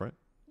still your friend?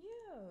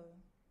 Yeah.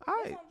 All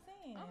right.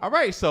 All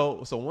right,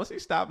 so once he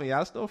stopped me,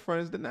 y'all still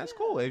friends, then that's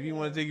cool. If you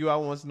want to take you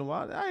out once in a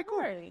while, all right, cool.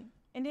 Right.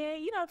 And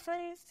then,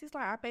 friends, it's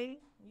like I pay,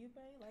 you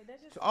pay. Like,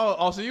 that's just...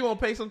 Oh, so you going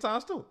to pay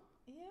sometimes too?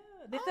 Yeah.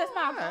 That's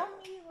my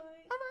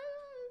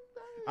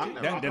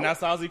homie. Then that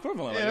sounds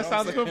equivalent. Yeah, that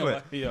sounds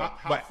equivalent.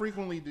 How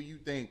frequently do you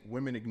think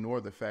women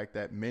ignore the fact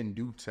that men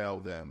do tell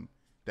them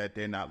that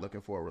they're not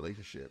looking for a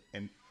relationship?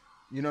 And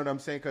you know what I'm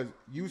saying? Because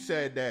you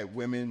said that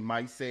women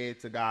might say it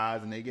to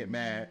guys and they get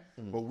mad,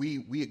 but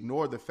we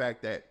ignore the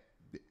fact that,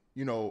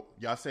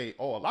 y'all say,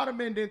 a lot of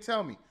men didn't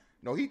tell me.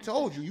 No, he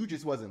told you. You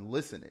just wasn't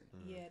listening.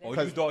 Yeah, or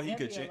you thought he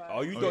could change.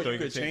 Or you thought you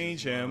could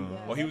change him,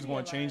 or he was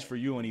going to change for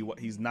you, and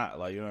he's not.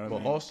 Like, you know what I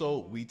mean? But also,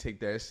 we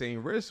take that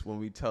same risk when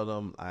we tell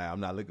them,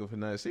 "I'm not looking for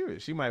nothing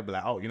serious." She might be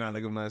like, "Oh, you're not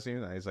looking for nothing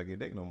serious. I ain't suck your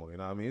dick no more." You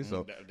know what I mean?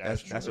 So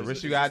that's a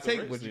risk you gotta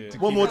take.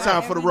 One more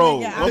time for the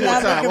road. I'm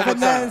not looking for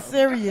nothing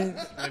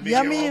serious.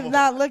 Yummy is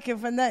not looking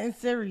for nothing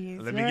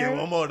serious. Let me get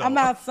one more. I'm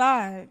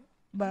outside,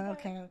 but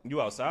okay.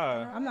 You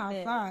outside? I'm not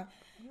outside.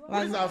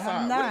 What is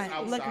outside? I'm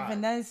not looking for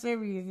nothing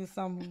serious or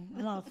something.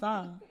 I'm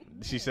outside.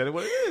 She said it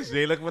what it is.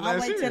 They looking for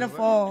nothing serious. I'll wait till the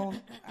fall.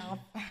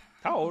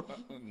 How old?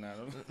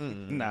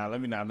 Nah, let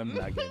me not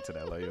get into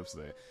that. Like you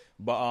saying,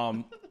 but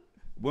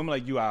women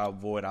like you, I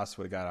avoid. I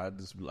swear to God, I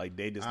just like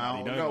they just.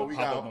 I don't know.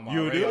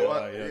 You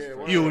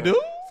do? You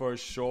do? For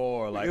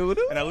sure. Like, you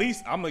do? And at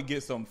least I'm gonna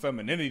get some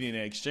femininity in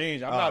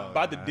exchange. I'm not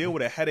about to deal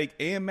with a headache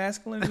and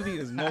masculinity.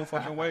 There's no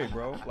fucking way,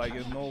 bro. Like,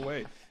 there's no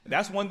way.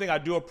 That's one thing I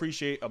do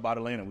appreciate about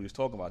Atlanta. We was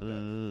talking about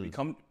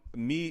that.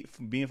 Me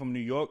being from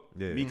New York,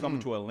 me coming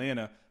to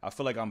Atlanta, I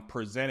feel like I'm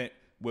presented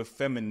with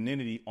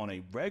femininity on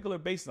a regular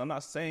basis. I'm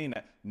not saying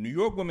that New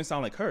York women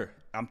sound like her.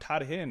 I'm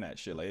tired of hearing that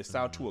shit. Like, it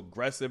sounds too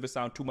aggressive. It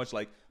sounds too much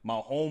like my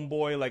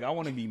homeboy. Like, I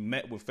want to be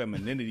met with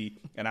femininity,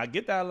 and I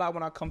get that a lot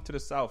when I come to the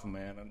South,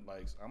 man. And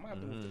like, I'm gonna have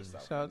to move to the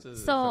South.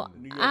 So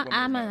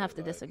I'm gonna have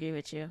to disagree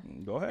with you.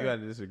 Go ahead. You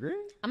gotta disagree?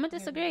 I'm gonna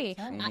disagree.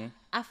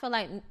 I feel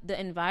like the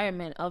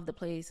environment of the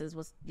place is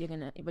what you're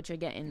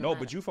getting. No,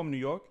 but you from New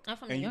York, I'm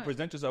from and New York. You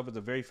present yourself as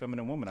a very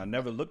feminine woman. I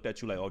never looked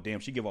at you like, oh damn,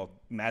 she give off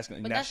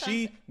masculine. Now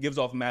she gives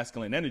off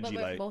masculine energy. But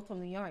we're like both from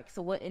New York,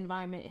 so what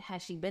environment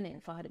has she been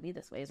in for her to be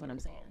this way? Is what I'm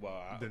saying. Well,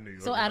 the New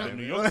York. So I don't.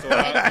 New York, so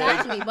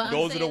Exactly, but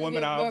those are the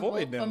women I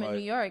avoid. From New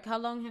York. How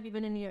long have you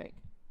been in New York?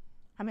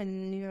 I've been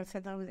in New York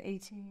since I was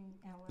 18.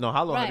 No,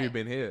 how long have Right. you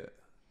been here?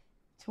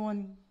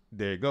 20.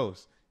 There it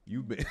goes.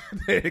 You've been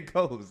there. It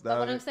goes. But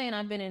what I'm saying,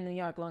 I've been in New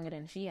York longer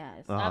than she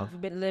has.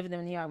 I've been living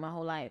in New York my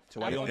whole life.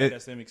 So why you don't have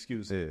that same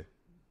excuse? Yeah.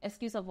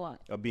 Excuse of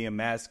what? Of being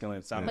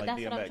masculine, sounding But like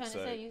that's what I'm DMX. trying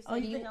to say. You Oh,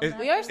 said you you.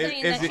 think You're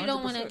saying that you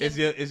don't want to.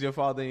 Is your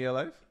father in your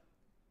life?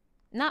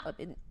 Not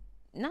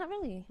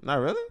really. Not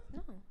really.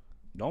 No.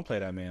 Don't play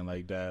that man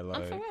like that.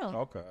 Like, I'm for real.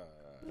 Okay.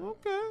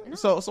 Okay.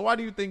 So why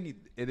do you think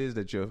it is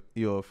that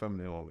you're a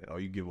feminine woman, or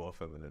you give off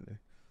femininity?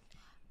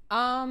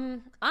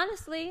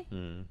 Honestly,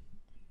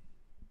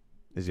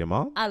 Is your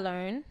mom I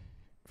learn.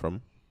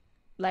 from?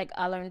 Like,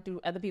 I learned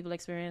through other people's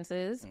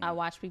experiences. I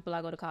watch people.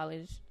 I go to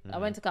college. I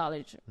went to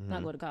college,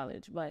 not go to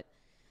college, but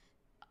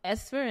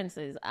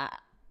experiences.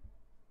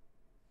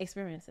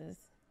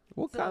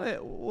 What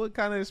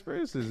kind of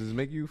experiences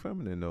make you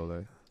feminine though?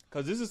 Like,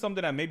 Because this is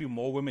something that maybe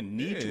more women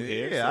need to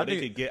hear so they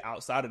could get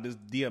outside of this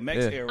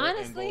DMX era.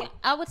 Honestly,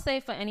 I would say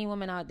for any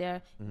woman out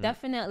there,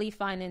 definitely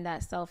finding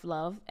that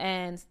self-love.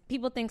 And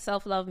people think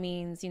self-love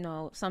means,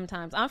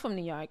 sometimes I'm from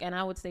New York, and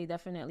I would say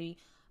definitely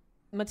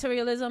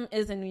materialism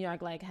is in New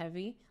York, like,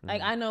 heavy.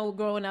 Like, I know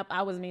growing up,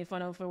 I was made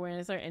fun of for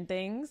wearing certain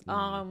things.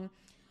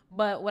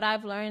 But what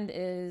I've learned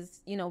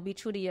is, be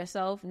true to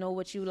yourself, know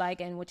what you like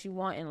and what you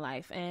want in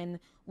life. And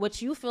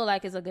what you feel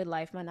like is a good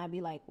life might not be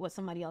like what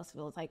somebody else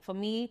feels like. For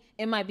me,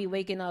 it might be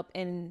waking up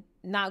and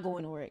not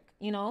going to work,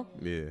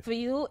 Yeah. For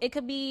you, it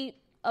could be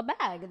a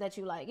bag that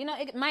you like.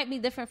 It might be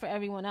different for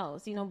everyone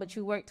else, but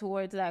you work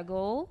towards that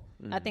goal.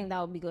 I think that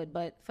would be good.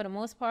 But for the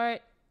most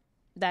part,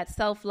 that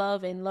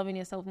self-love and loving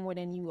yourself more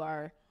than you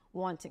are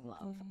wanting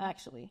love,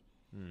 actually.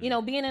 You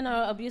know, being in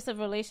an abusive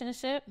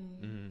relationship,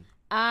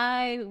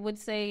 I would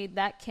say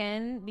that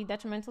can be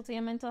detrimental to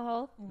your mental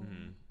health.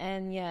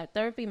 And yeah,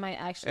 therapy might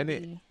actually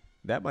be.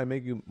 That might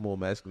make you more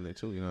masculine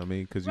too, you know what I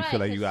mean? Because you Right, feel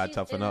like you 'cause gotta she's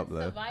toughen in up.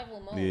 Like, survival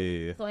mode.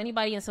 yeah. So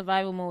anybody in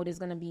survival mode is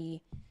gonna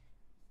be.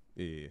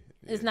 Yeah.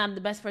 Is not the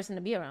best person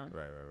to be around.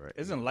 Right.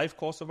 Isn't life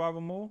called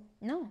survival mode?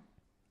 No.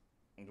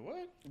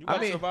 What? You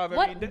gotta survive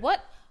every day.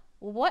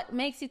 What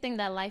makes you think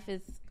that life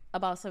is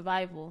about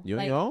survival? You're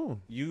on your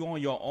own. You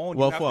on your own.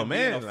 Well, you have for to a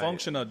man, be a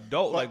function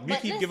adult. Like we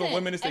But keep giving listen,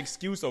 women this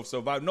excuse of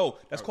survive. No,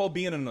 that's called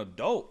being an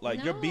adult.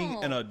 Like you're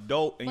being an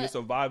adult and you're But-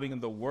 surviving in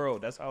the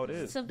world. That's how it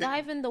is.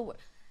 Surviving the.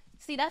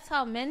 See, that's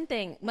how men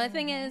think. My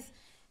thing is,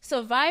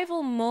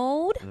 survival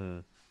mode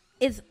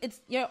is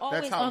you're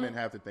always That's how on. men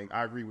have to think.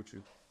 I agree with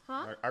you.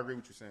 Huh? I agree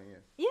with you saying.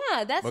 Yeah.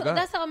 Yeah, But God-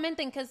 that's how men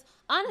think. Because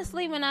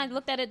honestly, when I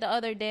looked at it the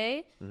other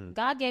day,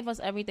 God gave us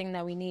everything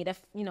that we need.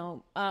 If you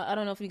know, I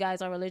don't know if you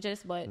guys are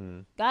religious, but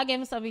God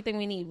gave us everything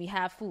we need. We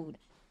have food.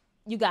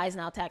 You guys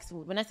now tax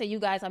food. When I say you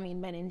guys, I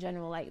mean men in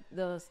general. Like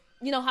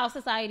you know how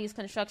society is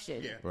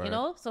constructed. Yeah. Right. You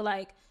know, so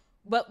like,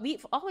 but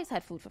we've always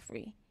had food for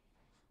free.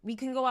 We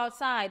can go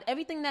outside.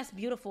 Everything that's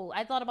beautiful.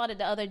 I thought about it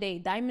the other day.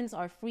 Diamonds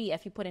are free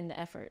if you put in the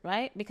effort,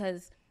 right?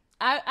 Because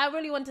I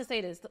really want to say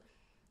this.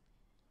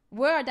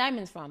 Where are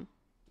diamonds from?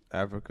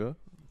 Africa,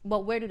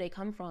 But where do they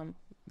come from?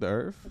 the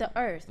earth. The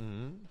earth.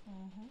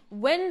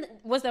 When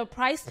was the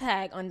price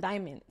tag on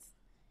diamonds?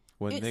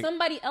 When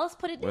Somebody else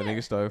put it there.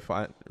 niggas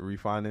started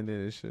refining it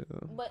and shit.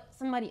 But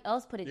somebody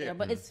else put it there.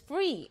 But it's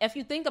free. If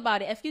you think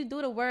about it, if you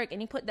do the work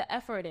and you put the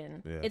effort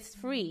in, it's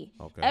free.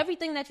 Okay.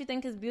 Everything that you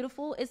think is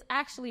beautiful is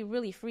actually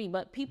really free.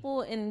 But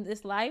people in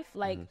this life,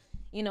 like,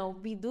 you know,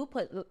 we do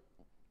put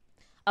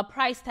a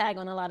price tag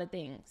on a lot of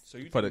things. So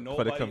you For think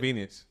the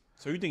convenience.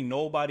 So you think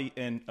nobody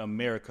in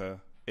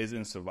America is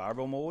in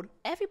survival mode?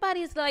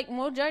 Everybody is like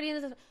majority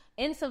is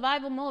in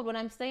survival mode. What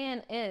I'm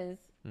saying is,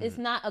 it's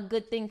not a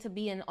good thing to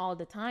be in all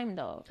the time,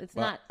 though. It's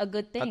not a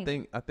good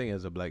thing. I think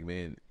as a black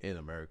man in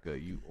America,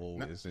 you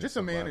always in Just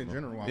a man in survival.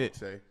 general, I Yeah. would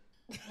say.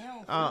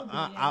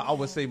 I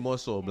would say more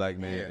so a black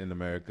man in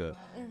America,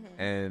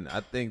 and I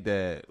think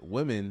that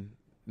women,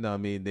 you know what I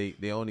mean,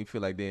 they only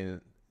feel like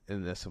they're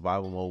in the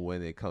survival mode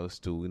when it comes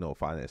to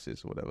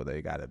finances or whatever.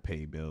 They gotta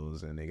pay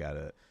bills and they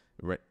gotta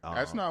rent.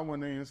 That's not when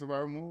they're in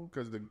survival mode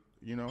because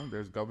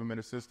there's government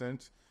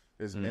assistance,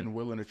 there's men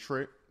willing to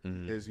trick,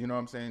 there's you know what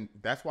I'm saying.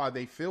 That's why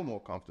they feel more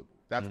comfortable.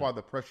 That's why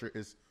the pressure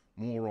is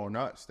more on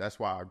us. That's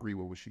why I agree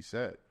with what she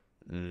said.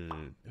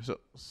 So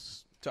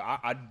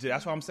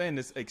That's why I'm saying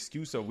this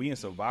excuse of we in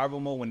survival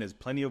mode when there's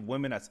plenty of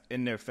women that's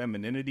in their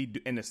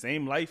femininity in the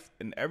same life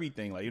and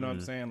everything. Like you know what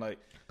I'm saying? Like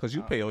because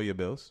you pay all your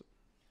bills.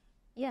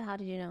 Yeah, how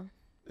did you know?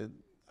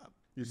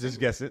 You're just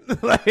guessing.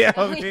 Like, you know what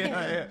I mean? You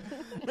know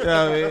what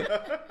I mean?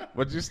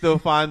 But you still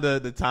find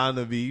the time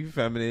to be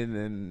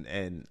feminine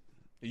and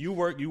you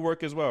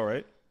work as well,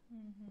 right?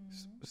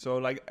 So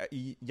like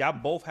y'all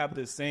both have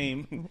the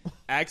same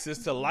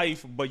access to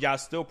life, but y'all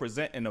still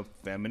present in a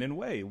feminine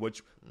way,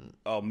 which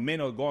men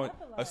are going.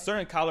 A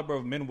certain caliber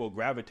of men will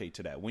gravitate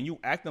to that. When you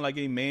acting like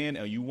a man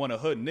and you want a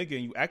hood nigga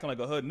and you acting like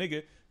a hood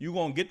nigga, you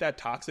gonna get that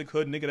toxic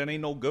hood nigga that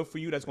ain't no good for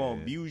you. That's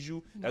gonna abuse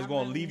you. That's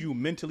gonna leave you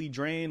mentally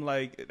drained.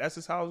 Like that's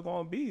just how it's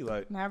gonna be.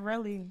 Like Not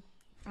really.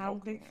 I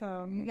don't think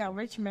so. You got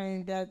rich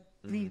men that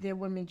leave their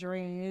women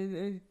drained.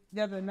 It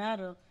doesn't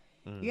matter.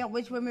 You got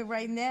rich women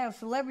right now,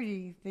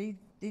 celebrities. They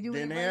do it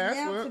Then they right ask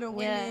now for to the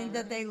women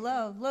that they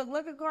love.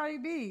 Look at Cardi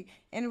B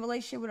in a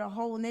relationship with a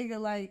whole nigga.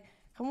 Like,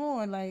 come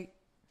on, like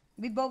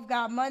we both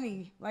got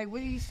money. Like,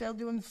 what are you still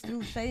doing?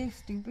 Still saying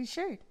stupid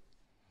shit.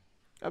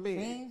 I mean,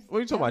 Same what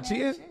are you talking about,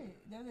 cheating?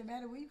 shit. Doesn't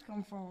matter where you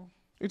come from.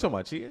 You talking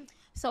about cheating?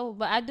 So,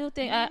 but I do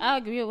think I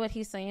agree with what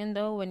he's saying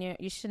though. When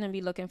you shouldn't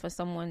be looking for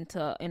someone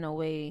to, in a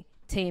way,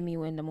 tame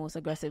you in the most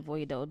aggressive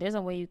way though. There's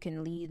a way you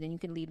can lead, and you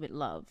can lead with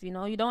love. You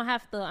know, you don't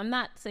have to. I'm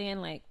not saying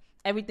like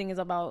everything is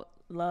about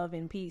love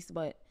and peace,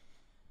 but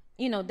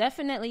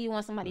definitely you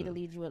want somebody to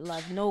lead you with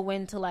love. Know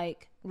when to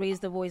like raise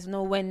the voice.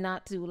 Know when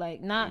not to.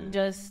 Like not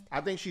just. I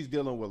think she's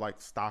dealing with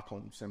like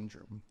Stockholm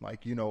syndrome.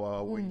 Like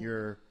when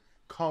you're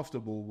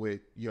comfortable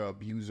with your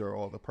abuser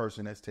or the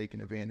person that's taking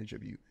advantage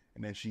of you,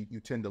 and then you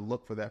tend to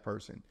look for that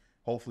person.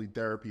 Hopefully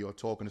therapy or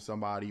talking to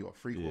somebody or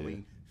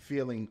frequently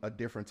feeling a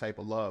different type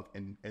of love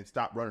and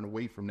stop running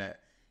away from that.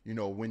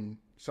 When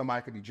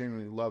somebody could be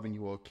genuinely loving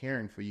you or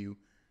caring for you,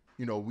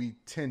 we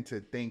tend to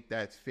think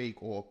that's fake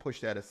or push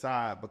that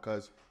aside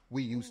because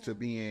we used to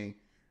being,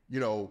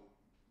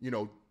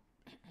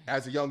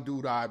 as a young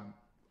dude, I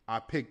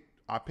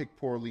picked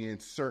poorly in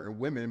certain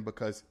women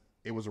because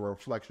it was a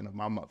reflection of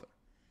my mother.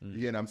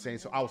 You know what I'm saying?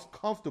 So I was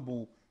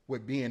comfortable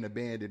with being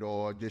abandoned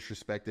or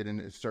disrespected in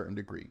a certain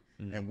degree.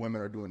 And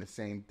women are doing the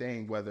same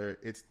thing, whether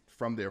it's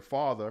from their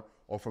father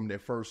or from their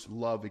first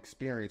love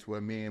experience where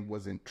a man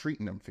wasn't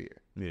treating them fair.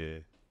 Yeah.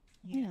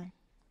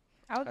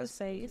 I would just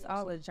say it's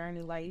all a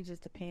journey. Like it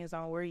just depends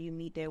on where you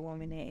meet that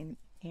woman at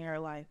in her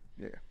life.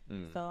 Yeah.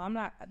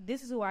 So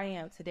this is who I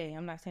am today.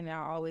 I'm not saying that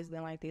I've always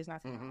been like this.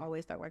 Not saying I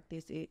always thought like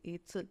this.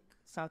 It took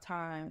some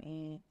time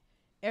and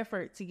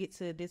effort to get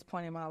to this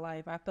point in my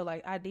life. I feel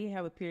like I did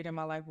have a period in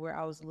my life where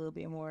I was a little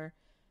bit more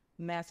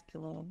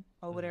masculine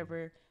or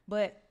whatever.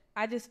 But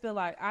I just feel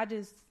like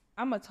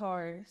I'm a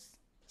Taurus.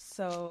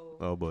 So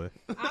oh boy,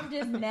 I'm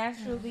just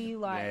naturally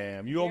like.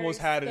 Damn, you almost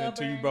had it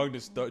until you brought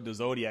the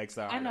zodiac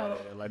sign. I know.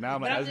 Like now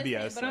I'm like, that's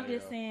BS. But I'm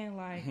just saying,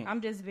 like,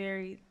 I'm just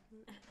very.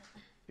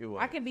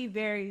 I can be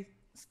very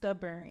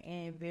stubborn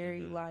and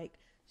very like,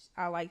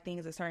 I like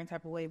things a certain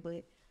type of way,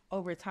 but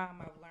over time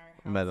I've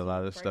learned how met to a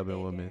lot of break stubborn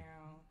that women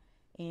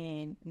down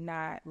and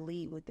not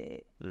lead with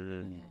it.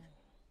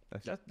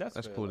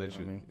 That's cool that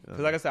you. Because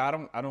like I said,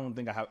 I don't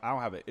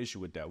have an issue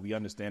with that. We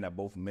understand that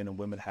both men and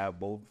women have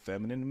both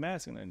feminine and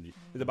masculine energy.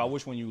 It's about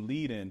which one you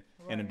lead in,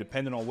 and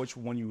depending on which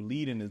one you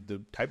lead in is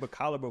the type of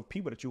caliber of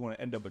people that you want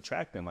to end up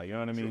attracting. Like, you know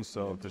what I mean?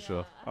 So for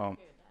sure.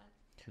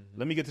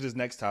 Let me get to this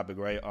next topic,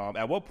 right?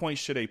 At what point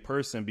should a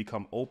person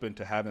become open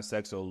to having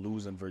sex or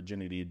losing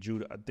virginity?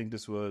 Jude, I think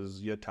this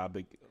was your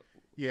topic.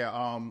 Yeah,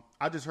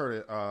 I just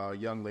heard a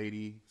young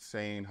lady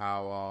saying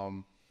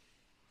how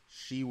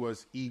she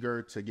was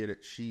eager to get it.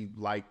 She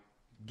liked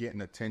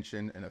getting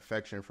attention and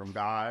affection from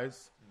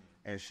guys,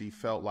 and she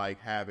felt like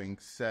having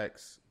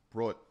sex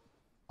brought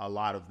a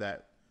lot of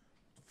that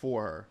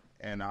for her.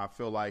 And I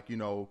feel like, you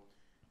know,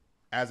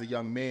 as a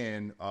young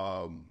man,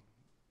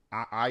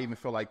 I even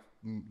feel like,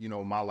 you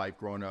know, my life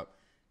growing up,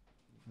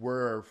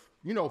 we're,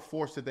 you know,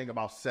 forced to think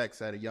about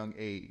sex at a young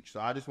age.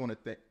 So I just want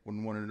to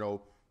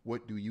know,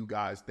 what do you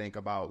guys think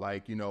about,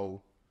 like, you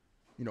know,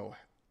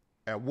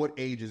 at what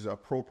age is it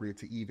appropriate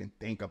to even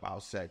think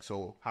about sex?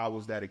 So how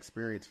was that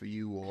experience for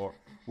you? Or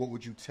what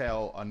would you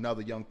tell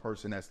another young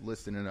person that's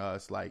listening to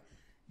us? Like,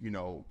 you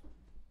know,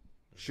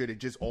 should it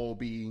just all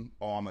be,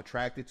 oh, I'm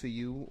attracted to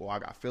you, or I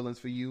got feelings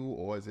for you?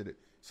 Or is it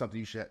something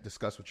you should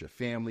discuss with your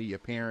family, your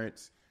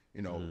parents?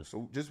 You know,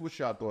 so just what's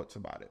your thoughts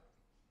about it?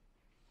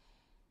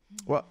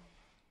 Well,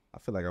 I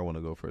feel like I want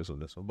to go first on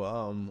this one,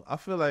 but I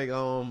feel like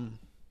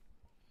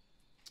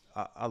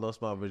I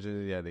lost my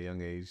virginity at a young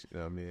age. You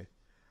know what I mean?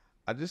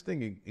 I just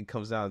think it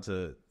comes down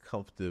to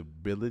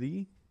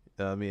comfortability.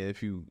 I mean,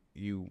 if you,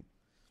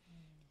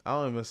 I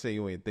don't even say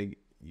you ain't think,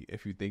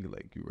 if you think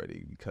like you're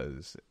ready,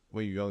 because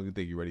when you're young, you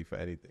think you're ready for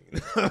anything.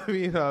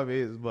 You know what I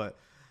mean? But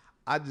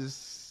I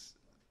just,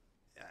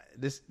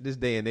 this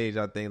day and age,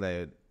 I think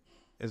that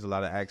there's a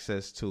lot of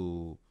access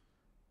to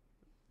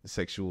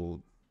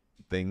sexual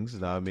things,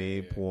 you know what I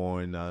mean?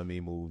 Porn, you know what I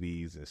mean?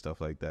 Movies and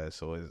stuff like that.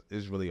 So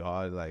it's really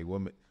hard. Like,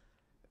 women,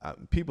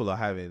 people are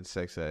having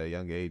sex at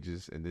young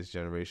ages in this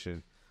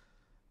generation.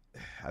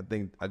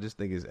 I just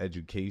think it's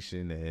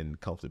education and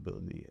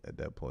comfortability at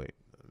that point.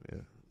 I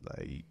mean,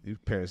 like,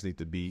 parents need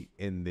to be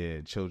in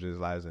their children's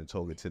lives and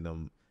talking to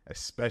them,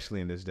 especially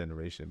in this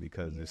generation,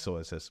 because it's so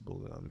accessible.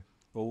 You know what I mean?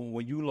 But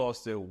when you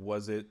lost it,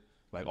 was it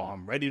like, oh,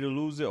 I'm ready to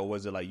lose it? Or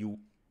was it like you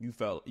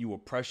felt you were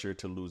pressured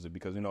to lose it?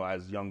 Because, you know,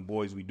 as young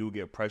boys, we do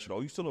get pressured.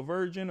 Oh, you still a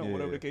virgin? Or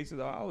whatever the case is.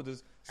 I would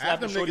just slap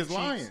the shorty cheeks.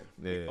 Lying.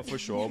 Yeah. For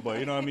sure. But,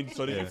 you know what I mean?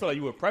 So did you feel like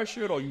you were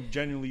pressured, or you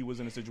genuinely was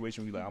in a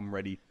situation where you're like, I'm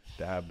ready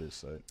to have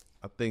this? Like,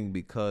 I think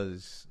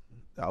because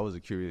I was a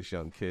curious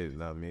young kid, you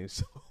know what I mean?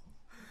 So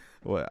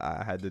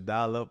I had to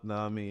dial up, you know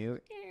what I mean?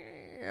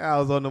 I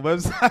was on the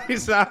website,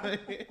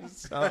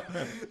 so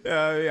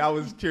I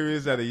was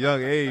curious at a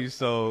young age.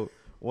 So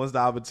once the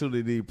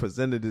opportunity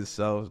presented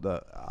itself,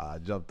 I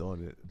jumped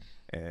on it,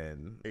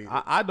 and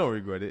I don't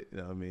regret it. You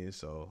know what I mean?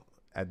 So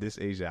at this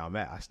age that I'm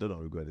at, I still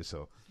don't regret it.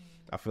 So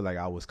I feel like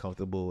I was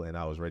comfortable and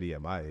I was ready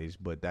at my age,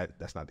 but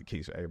that's not the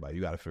case for everybody.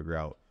 You got to figure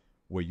out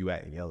where you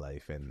at in your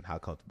life and how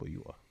comfortable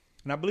you are.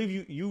 And I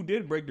believe you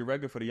did break the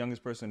record for the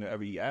youngest person to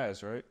ever eat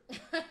ass, right?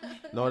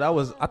 No,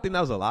 I think that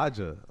was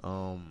Elijah.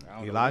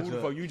 Elijah. Who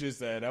the fuck you just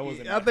said? That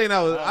wasn't. I think that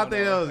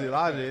was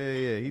Elijah.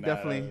 Yeah. He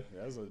definitely.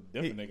 That's a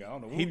different nigga. I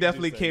don't know. He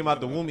definitely came out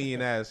the womb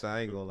eating ass. So I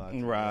ain't gonna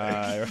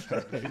lie.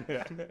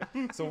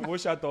 Right. So,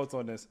 what's your thoughts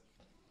on this?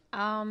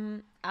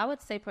 I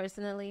would say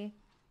personally,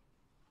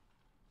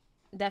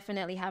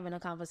 definitely having a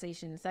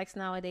conversation. Sex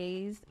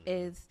nowadays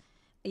is,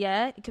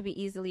 it could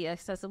be easily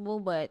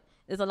accessible, but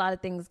there's a lot of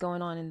things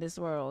going on in this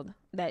world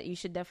that you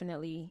should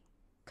definitely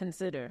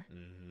consider.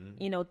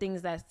 You know,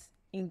 things that's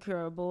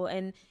incurable,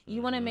 and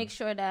you want to make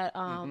sure that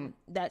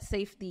that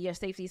your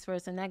safety is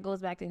first, and that goes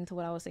back into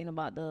what I was saying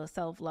about the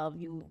self-love.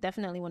 You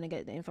definitely want to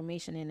get the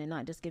information in and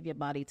not just give your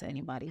body to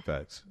anybody.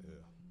 Facts. Yeah.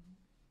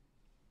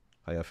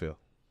 How y'all feel?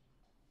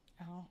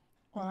 Oh,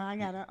 well, I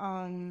got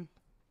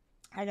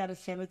a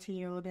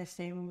 17-year-old that's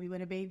staying with me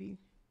with a baby.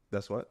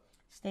 That's what?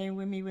 Staying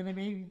with me with a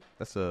baby.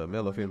 That's a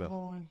male or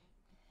female?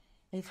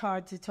 It's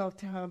hard to talk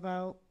to her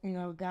about, you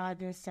know,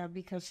 God and stuff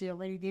because she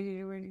already did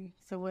it already.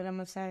 So what I'm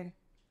going to say?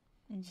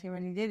 She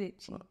already did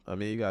it. I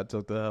mean, you got to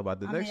talk to her about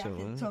the next one. I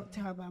can talk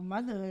to her about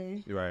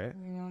motherhood. Right.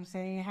 You know what I'm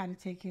saying? How to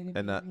take care of the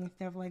baby and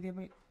stuff like that,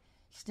 but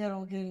still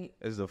don't get it.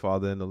 Is the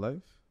father in the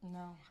life?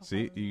 No.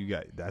 See, you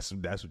got that's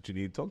what you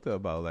need to talk to her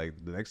about. Like,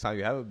 the next time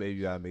you have a baby,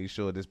 you got to make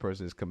sure this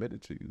person is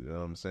committed to you. You know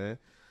what I'm saying?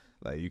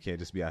 Like, you can't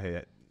just be out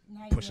here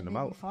pushing them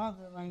out.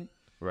 Father, like,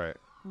 right.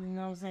 You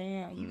know what I'm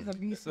saying? He was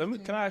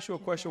abusive. Can I ask you a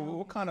question?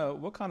 What kind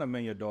of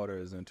men your daughter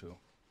is into?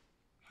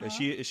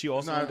 Is she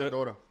also Not under? a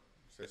daughter.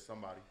 Said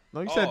somebody.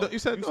 No, you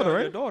said You daughter,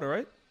 right? Your daughter,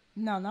 right?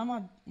 No, not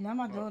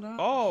my daughter.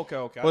 Oh,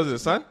 okay. Was it a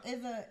son?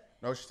 It's a.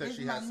 No, she said It's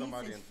she my had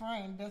somebody. niece's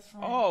friend, best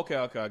friend. Oh, okay.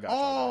 I got you.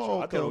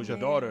 I thought it was your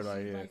daughter. Like,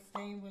 she's yeah. like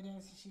staying with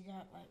us.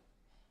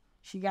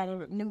 She got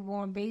a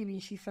newborn baby.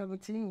 She's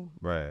 17.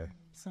 Right.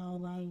 So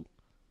like,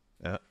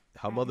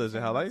 Her mother's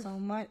in her life? so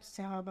much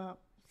to her about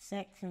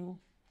sex, and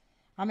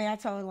I mean, I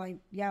told her like,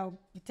 yo,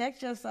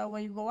 protect yourself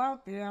when you go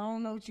out there. I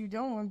don't know what you're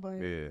doing, but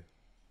Yeah.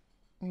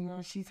 you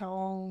know, she's her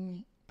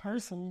own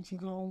person.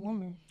 She's her own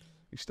woman.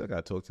 You still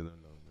got to talk to them,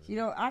 though. You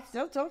know, I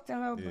still talk to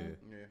her, but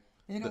Yeah.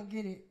 they don't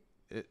get it.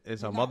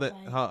 Is her Not mother,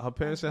 like- her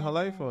parents in her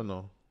life or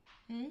no?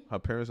 Her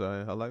parents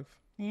are in her life?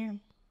 Yeah.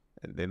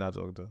 And they're not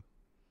talking to her?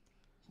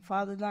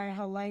 Father died in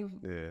her life.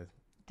 Yeah.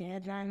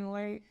 Dad died in her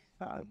life.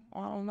 I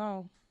don't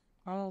know.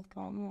 I don't know what's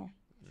going on.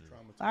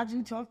 I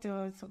do talk to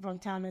her from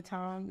time to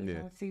time. You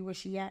know, see where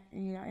she at,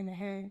 you know, in the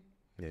head.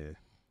 Yeah.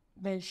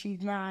 But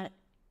she's not.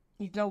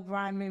 There's no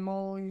grinding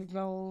mode. There's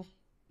no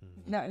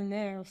nothing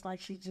there. It's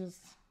like she just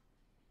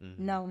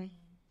known.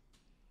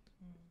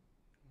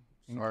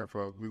 All right,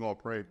 folks. We're going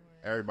to pray.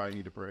 Everybody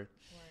need to pray.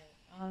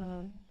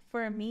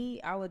 For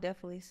me, I would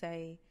definitely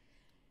say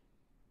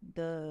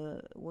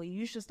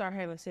you should start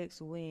having sex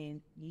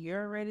when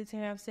you're ready to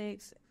have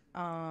sex,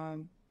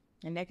 and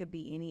that could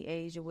be any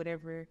age or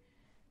whatever.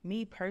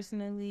 Me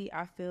personally,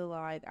 I feel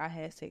like I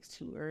had sex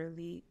too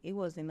early. It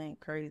wasn't that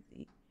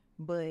crazy,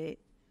 but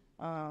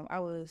I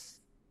was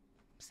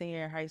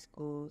senior in high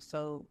school,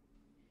 so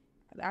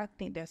I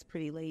think that's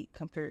pretty late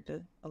compared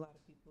to a lot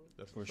of people.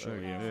 That's For sure,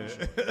 yeah.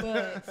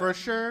 But For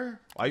sure.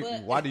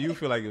 Why do you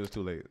feel like it was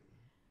too late?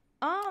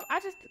 I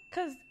just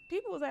because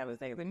people was having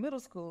sex in middle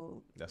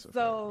school, That's a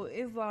so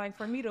it's like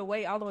for me to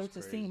wait all the way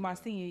to my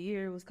senior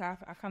year was I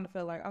kind of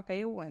felt like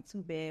okay, it wasn't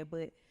too bad,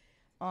 but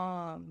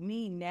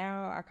me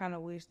now I kind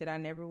of wish that I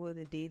never would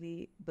have did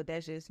it, but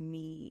that's just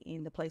me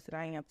in the place that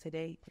I am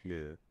today.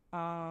 Yeah.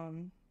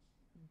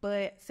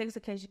 But sex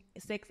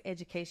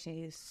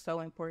education is so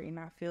important.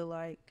 I feel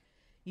like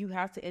you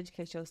have to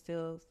educate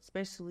yourself,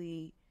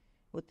 especially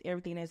with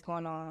everything that's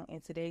going on in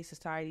today's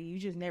society. You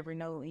just never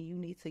know, and you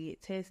need to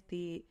get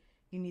tested.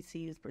 You need to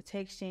use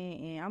protection,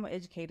 and I'm an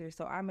educator,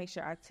 so I make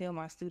sure I tell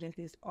my students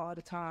this all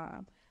the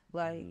time.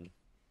 Like,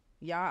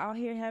 y'all out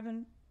here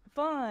having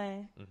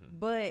fun,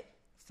 but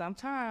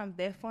sometimes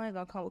that fun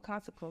gonna come with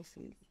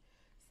consequences.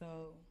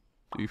 So,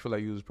 Do you feel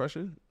like you was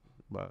pressured?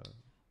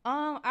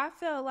 I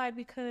felt like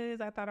because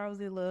I thought I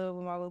was in love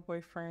with my little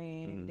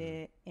boyfriend,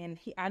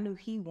 I knew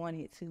he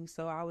wanted to,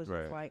 so I was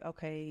just like,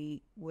 okay,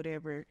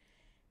 whatever.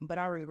 But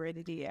I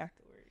regretted it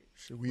afterwards.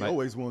 We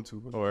always want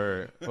to.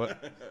 Or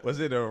was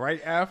it a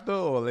right after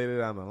or later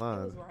down the line?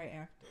 It was right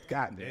after.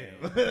 God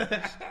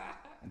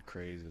damn.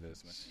 Crazy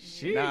this,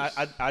 man. Nah,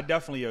 I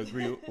definitely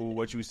agree with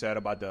what you said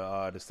about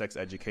the sex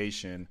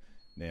education.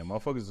 Damn,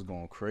 motherfuckers is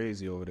going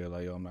crazy over there.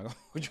 Like, yo, I'm not gonna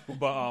with you.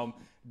 But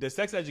the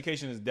sex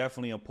education is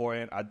definitely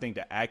important. I think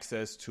the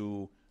access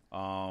to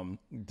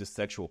the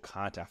sexual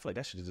content, I feel like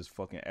that shit is just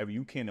fucking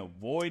you can't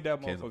avoid that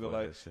motherfucker.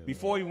 Like shit,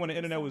 before, even when the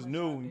internet was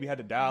new, we had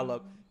to dial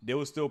up. There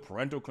was still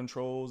parental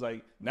controls.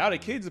 Like now, the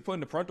kids are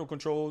putting the parental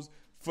controls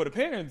for the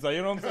parents. Like,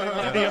 you know what I'm saying?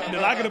 Like,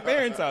 they're locking the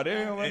parents out. They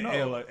don't like,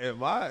 no. Like, in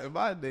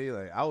my day,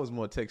 like I was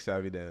more tech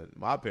savvy than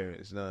my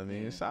parents. You know what I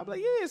mean? So I'm like,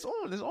 yeah, it's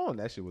on.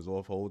 That shit was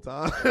off the whole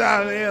time. You know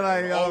what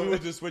I mean? Like, we were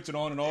just switching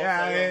on and off.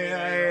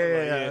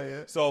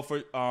 Yeah. So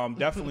for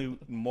definitely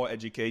more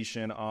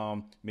education.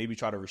 Maybe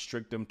try to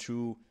restrict them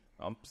to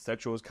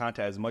sexual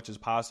contact as much as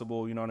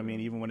possible. You know what I mean?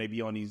 Even when they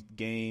be on these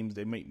games,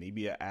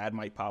 maybe an ad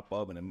might pop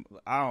up, and then,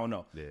 I don't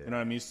know. Yeah. You know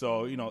what I mean?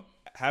 So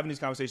having these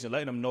conversations,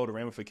 letting them know the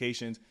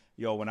ramifications.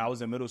 When I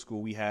was in middle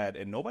school, we had,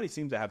 and nobody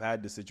seems to have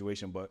had this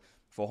situation, but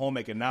for home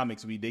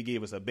economics, they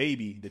gave us a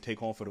baby to take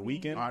home for the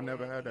weekend. I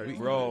never had that,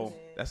 bro.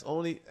 That's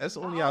only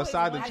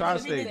outside the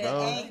tri-state,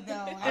 bro.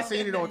 I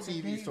seen it on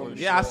TV. So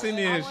yeah, I seen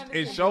it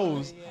in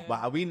shows,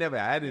 but we never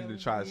had it in the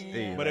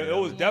tri-state. But it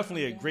was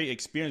definitely a great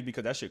experience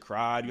because that shit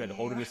cried. You had to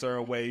hold it a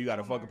certain way. You got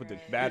to fucking put the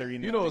battery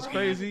in. You know what's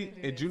crazy?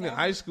 In junior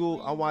high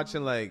school, I'm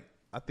watching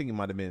I think it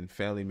might have been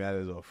Family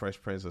Matters or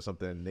Fresh Prince or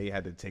something. They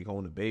had to take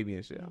home the baby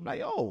and shit. I'm like,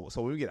 yo,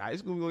 so when we get to high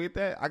school, we gonna get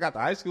that? I got to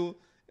high school,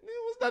 and it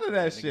was none of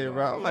that shit,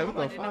 bro. I'm like,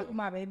 what the fuck?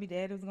 My baby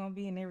dad was gonna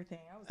be and everything.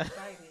 I was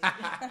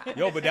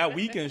excited. But that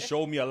weekend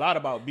showed me a lot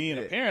about being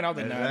a parent. I was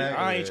like, nah,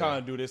 I ain't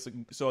trying to do this.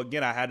 So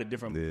again, I had a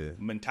different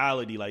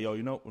mentality. Like, yo,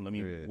 let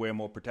me wear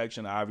more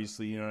protection.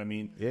 Obviously, you know what I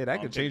mean? Yeah,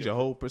 that could change your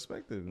whole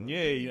perspective.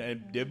 Yeah,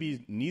 and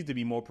needs to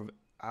be more.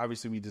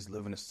 Obviously, we just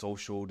live in the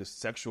sexual,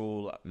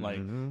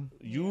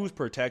 use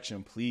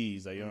protection,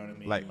 please. Like, you know what I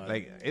mean?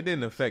 Like it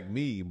didn't affect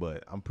me,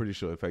 but I'm pretty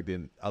sure it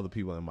affected other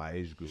people in my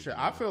age group. Sure,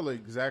 I feel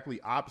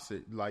exactly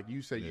opposite. Like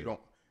you say, you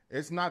don't.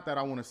 It's not that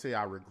I want to say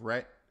I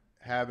regret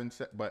having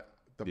sex, but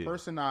the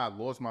person I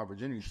lost my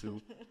virginity to,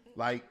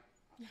 like,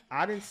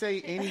 I didn't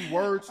say any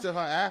words to her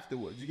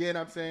afterwards. You get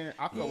what I'm saying?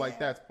 I feel like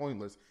that's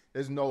pointless.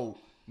 There's no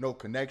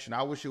connection.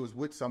 I wish it was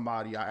with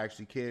somebody I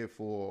actually cared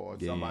for, or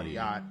somebody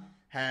I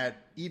had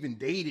even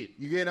dated.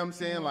 You get what I'm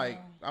saying?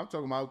 Like, I'm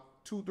talking about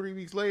 2-3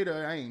 weeks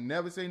later, I ain't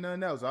never say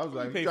nothing else. I was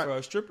like, You paid for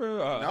a stripper?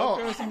 no,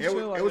 Or some it shit?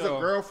 was Like, a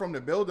girl from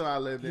the building I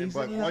lived in.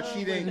 But once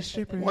she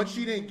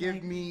didn't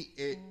give me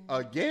it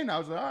again, I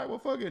was like, all right, well,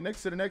 fuck it,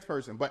 next to the next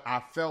person. But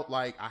I felt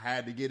like I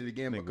had to get it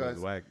again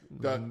because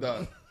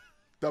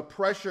the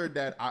pressure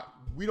that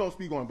we don't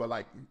speak on, but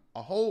like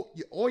all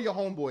your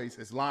homeboys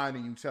is lying to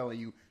you, telling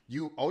you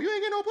you ain't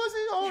get no pussy.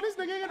 Oh, this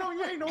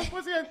nigga ain't no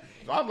pussy.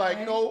 So I'm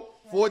like,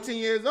 14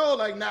 years old,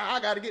 like, nah, I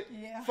gotta get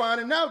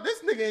finding out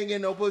this nigga ain't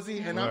getting no pussy,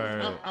 and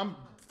I'm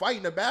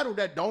fighting a battle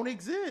that don't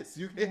exist.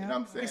 You know what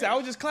I'm saying? He said, I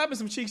was just clapping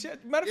some cheeks.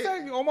 Matter of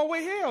fact, on my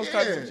way here, I was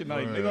clapping some shit.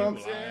 Like, you know what I'm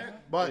saying?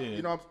 But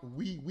you know,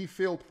 we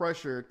feel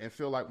pressured and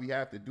feel like we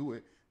have to do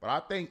it. But I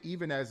think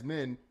even as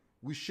men,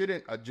 we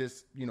shouldn't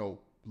just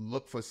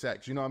look for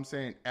sex. You know what I'm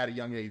saying? At a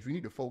young age, we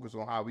need to focus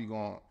on how we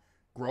gonna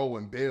grow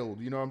and build.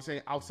 You know what I'm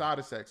saying? Outside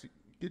of sex,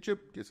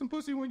 get some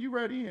pussy when you're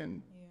ready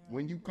and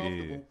when you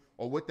comfortable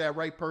or with that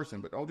right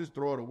person. But don't just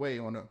throw it away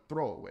on a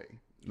throwaway.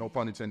 No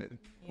pun intended.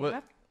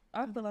 Yeah,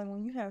 I feel like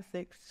when you have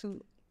sex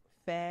too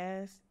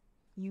fast,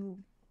 you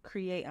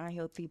create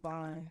unhealthy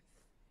bonds.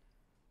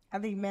 I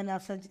think men are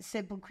such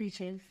simple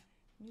creatures.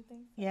 You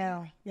think?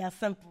 Yeah,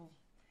 simple.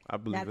 I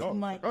believe Not too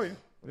much. Oh yeah.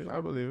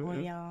 I believe it. Well,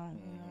 yeah. you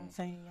know what I'm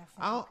saying? Yeah,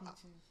 simple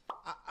creatures.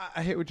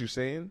 I hear what you're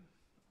saying,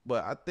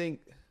 but I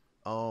think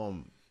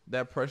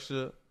that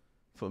pressure,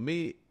 for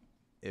me,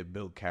 it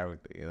built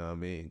character. You know what I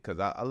mean? Because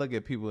I look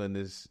at people in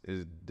this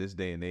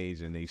day and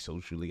age, and they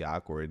socially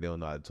awkward. They don't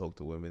know how to talk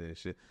to women and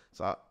shit.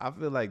 So I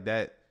feel like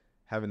that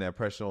having that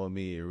pressure on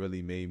me, it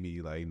really made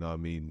me like, you know what I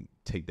mean,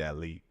 take that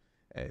leap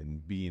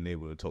and being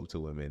able to talk to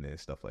women and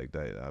stuff like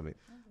that. I mean,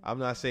 I'm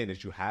not saying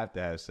that you have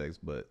to have sex,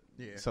 but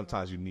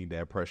sometimes you need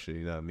that pressure.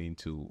 You know what I mean?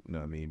 To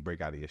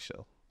break out of your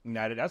shell.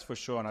 Nah, that's for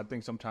sure. And I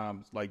think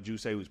sometimes, like Ju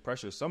say, it was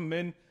pressure. Some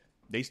men,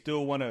 they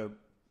still want to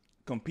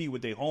compete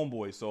with their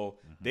homeboys, so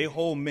their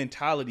whole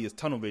mentality is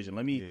tunnel vision.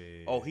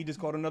 He just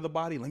caught another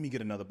body, let me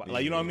get another body.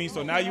 Like, you know what I mean?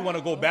 So now you want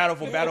to go battle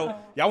for battle.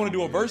 Y'all want to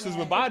do a versus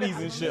with bodies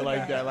and shit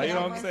like that. Like, you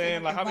know what I'm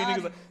saying? Like, how many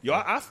niggas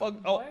like, I fuck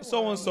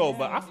so and so,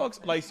 but I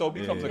fuck like, so it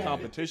becomes a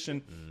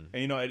competition.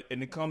 And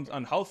and it comes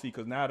unhealthy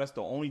because now that's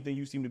the only thing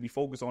you seem to be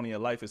focused on in your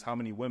life is how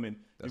many women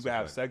you can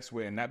have sex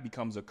with, and that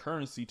becomes a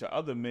currency to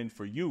other men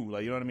for you.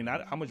 Like, you know what I mean?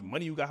 Not how much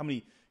money you got, how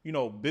many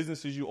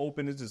businesses you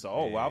open. It's just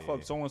I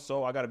fuck so and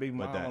so. I got a big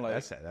mom.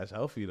 That's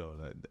healthy though.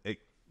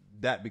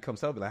 That becomes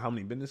healthy. Like how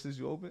many businesses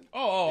you open?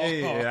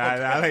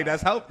 I like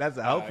that's help. That's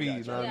a healthy.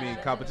 You know what I mean?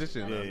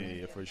 Competition.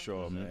 Yeah, for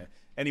sure, man.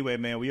 Anyway,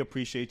 man, we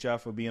appreciate y'all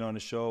for being on the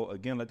show.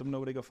 Again, let them know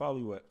where they can follow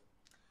you at.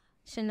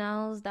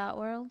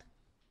 Chanel's.world.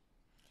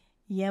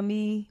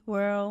 Yummy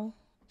World.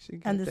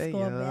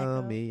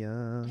 _backup.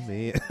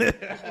 Yummy.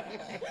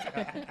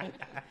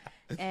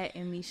 At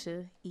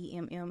Emisha,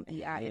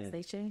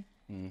 EMMEISHA.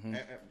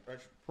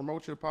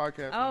 Promote your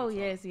podcast. Oh,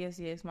 yes.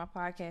 My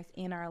podcast,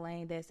 In Our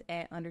Lane, that's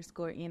at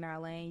 _In Our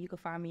Lane. You can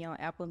find me on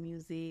Apple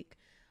Music,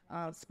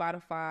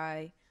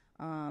 Spotify,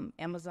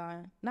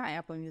 Amazon, not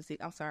Apple Music,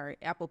 I'm sorry,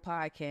 Apple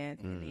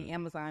Podcast, and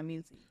Amazon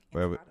Music.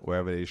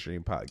 Wherever they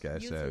stream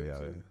podcasts.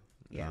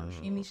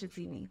 Emisha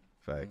TV.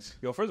 Facts.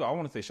 Yo, first of all, I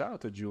want to say shout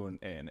out to Drew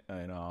and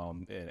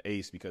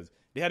Ace because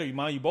they had to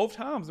remind you both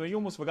times, man. You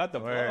almost forgot the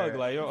plug,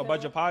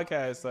 about your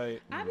podcast.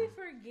 Like, I be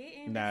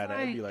forgetting. Nah,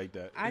 that'd be like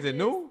that. Is it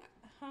new?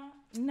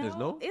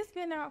 No, it's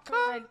been out for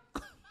like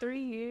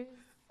 3 years.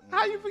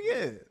 How you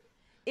forget?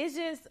 It's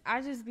just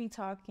I just be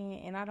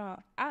talking, and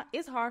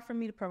it's hard for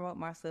me to promote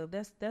myself.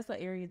 That's an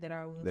area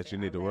that you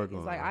need to work on.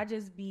 It's like I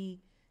just being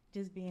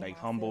like myself.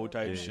 Humble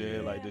type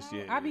shit, like this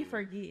shit. I be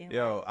forgetting.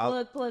 Yo,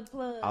 plug.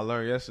 I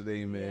learned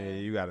yesterday, man.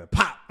 You gotta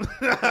pop.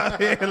 You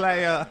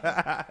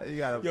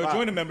gotta. Yo,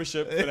 join the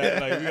membership for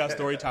that. Like, we got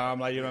story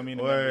time. Like, you know what I mean.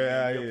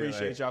 We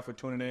appreciate y'all for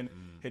tuning in.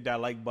 Hit that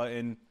like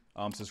button.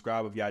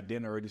 Subscribe if y'all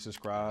didn't already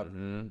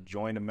subscribe.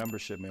 Join the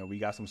membership, man. We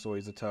got some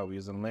stories to tell. We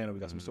was in Atlanta. We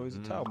got some stories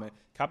to tell, man.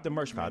 Cop the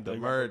merch, man. The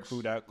merch.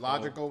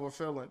 Logic over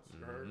feelings.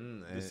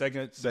 The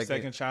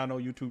second channel,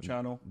 YouTube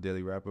channel.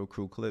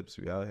 Dailyrapupcrew clips.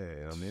 We out here. You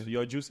know what I mean? So,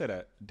 yo, Ju said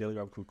that.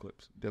 Dailyrapupcrew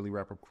clips.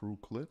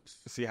 Dailyrapupcrew clips.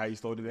 See how you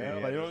slowed it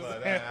down? Like, you know what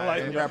I'm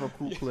saying?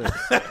 Dailyrapupcrew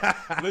clips.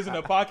 Listen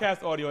to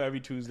podcast audio every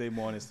Tuesday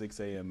morning, 6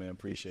 a.m., man.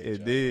 Appreciate it.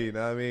 Indeed. You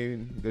know what I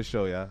mean? Good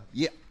show, y'all.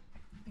 Yeah.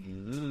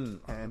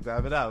 And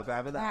drive it out.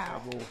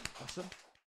 Wow. Awesome.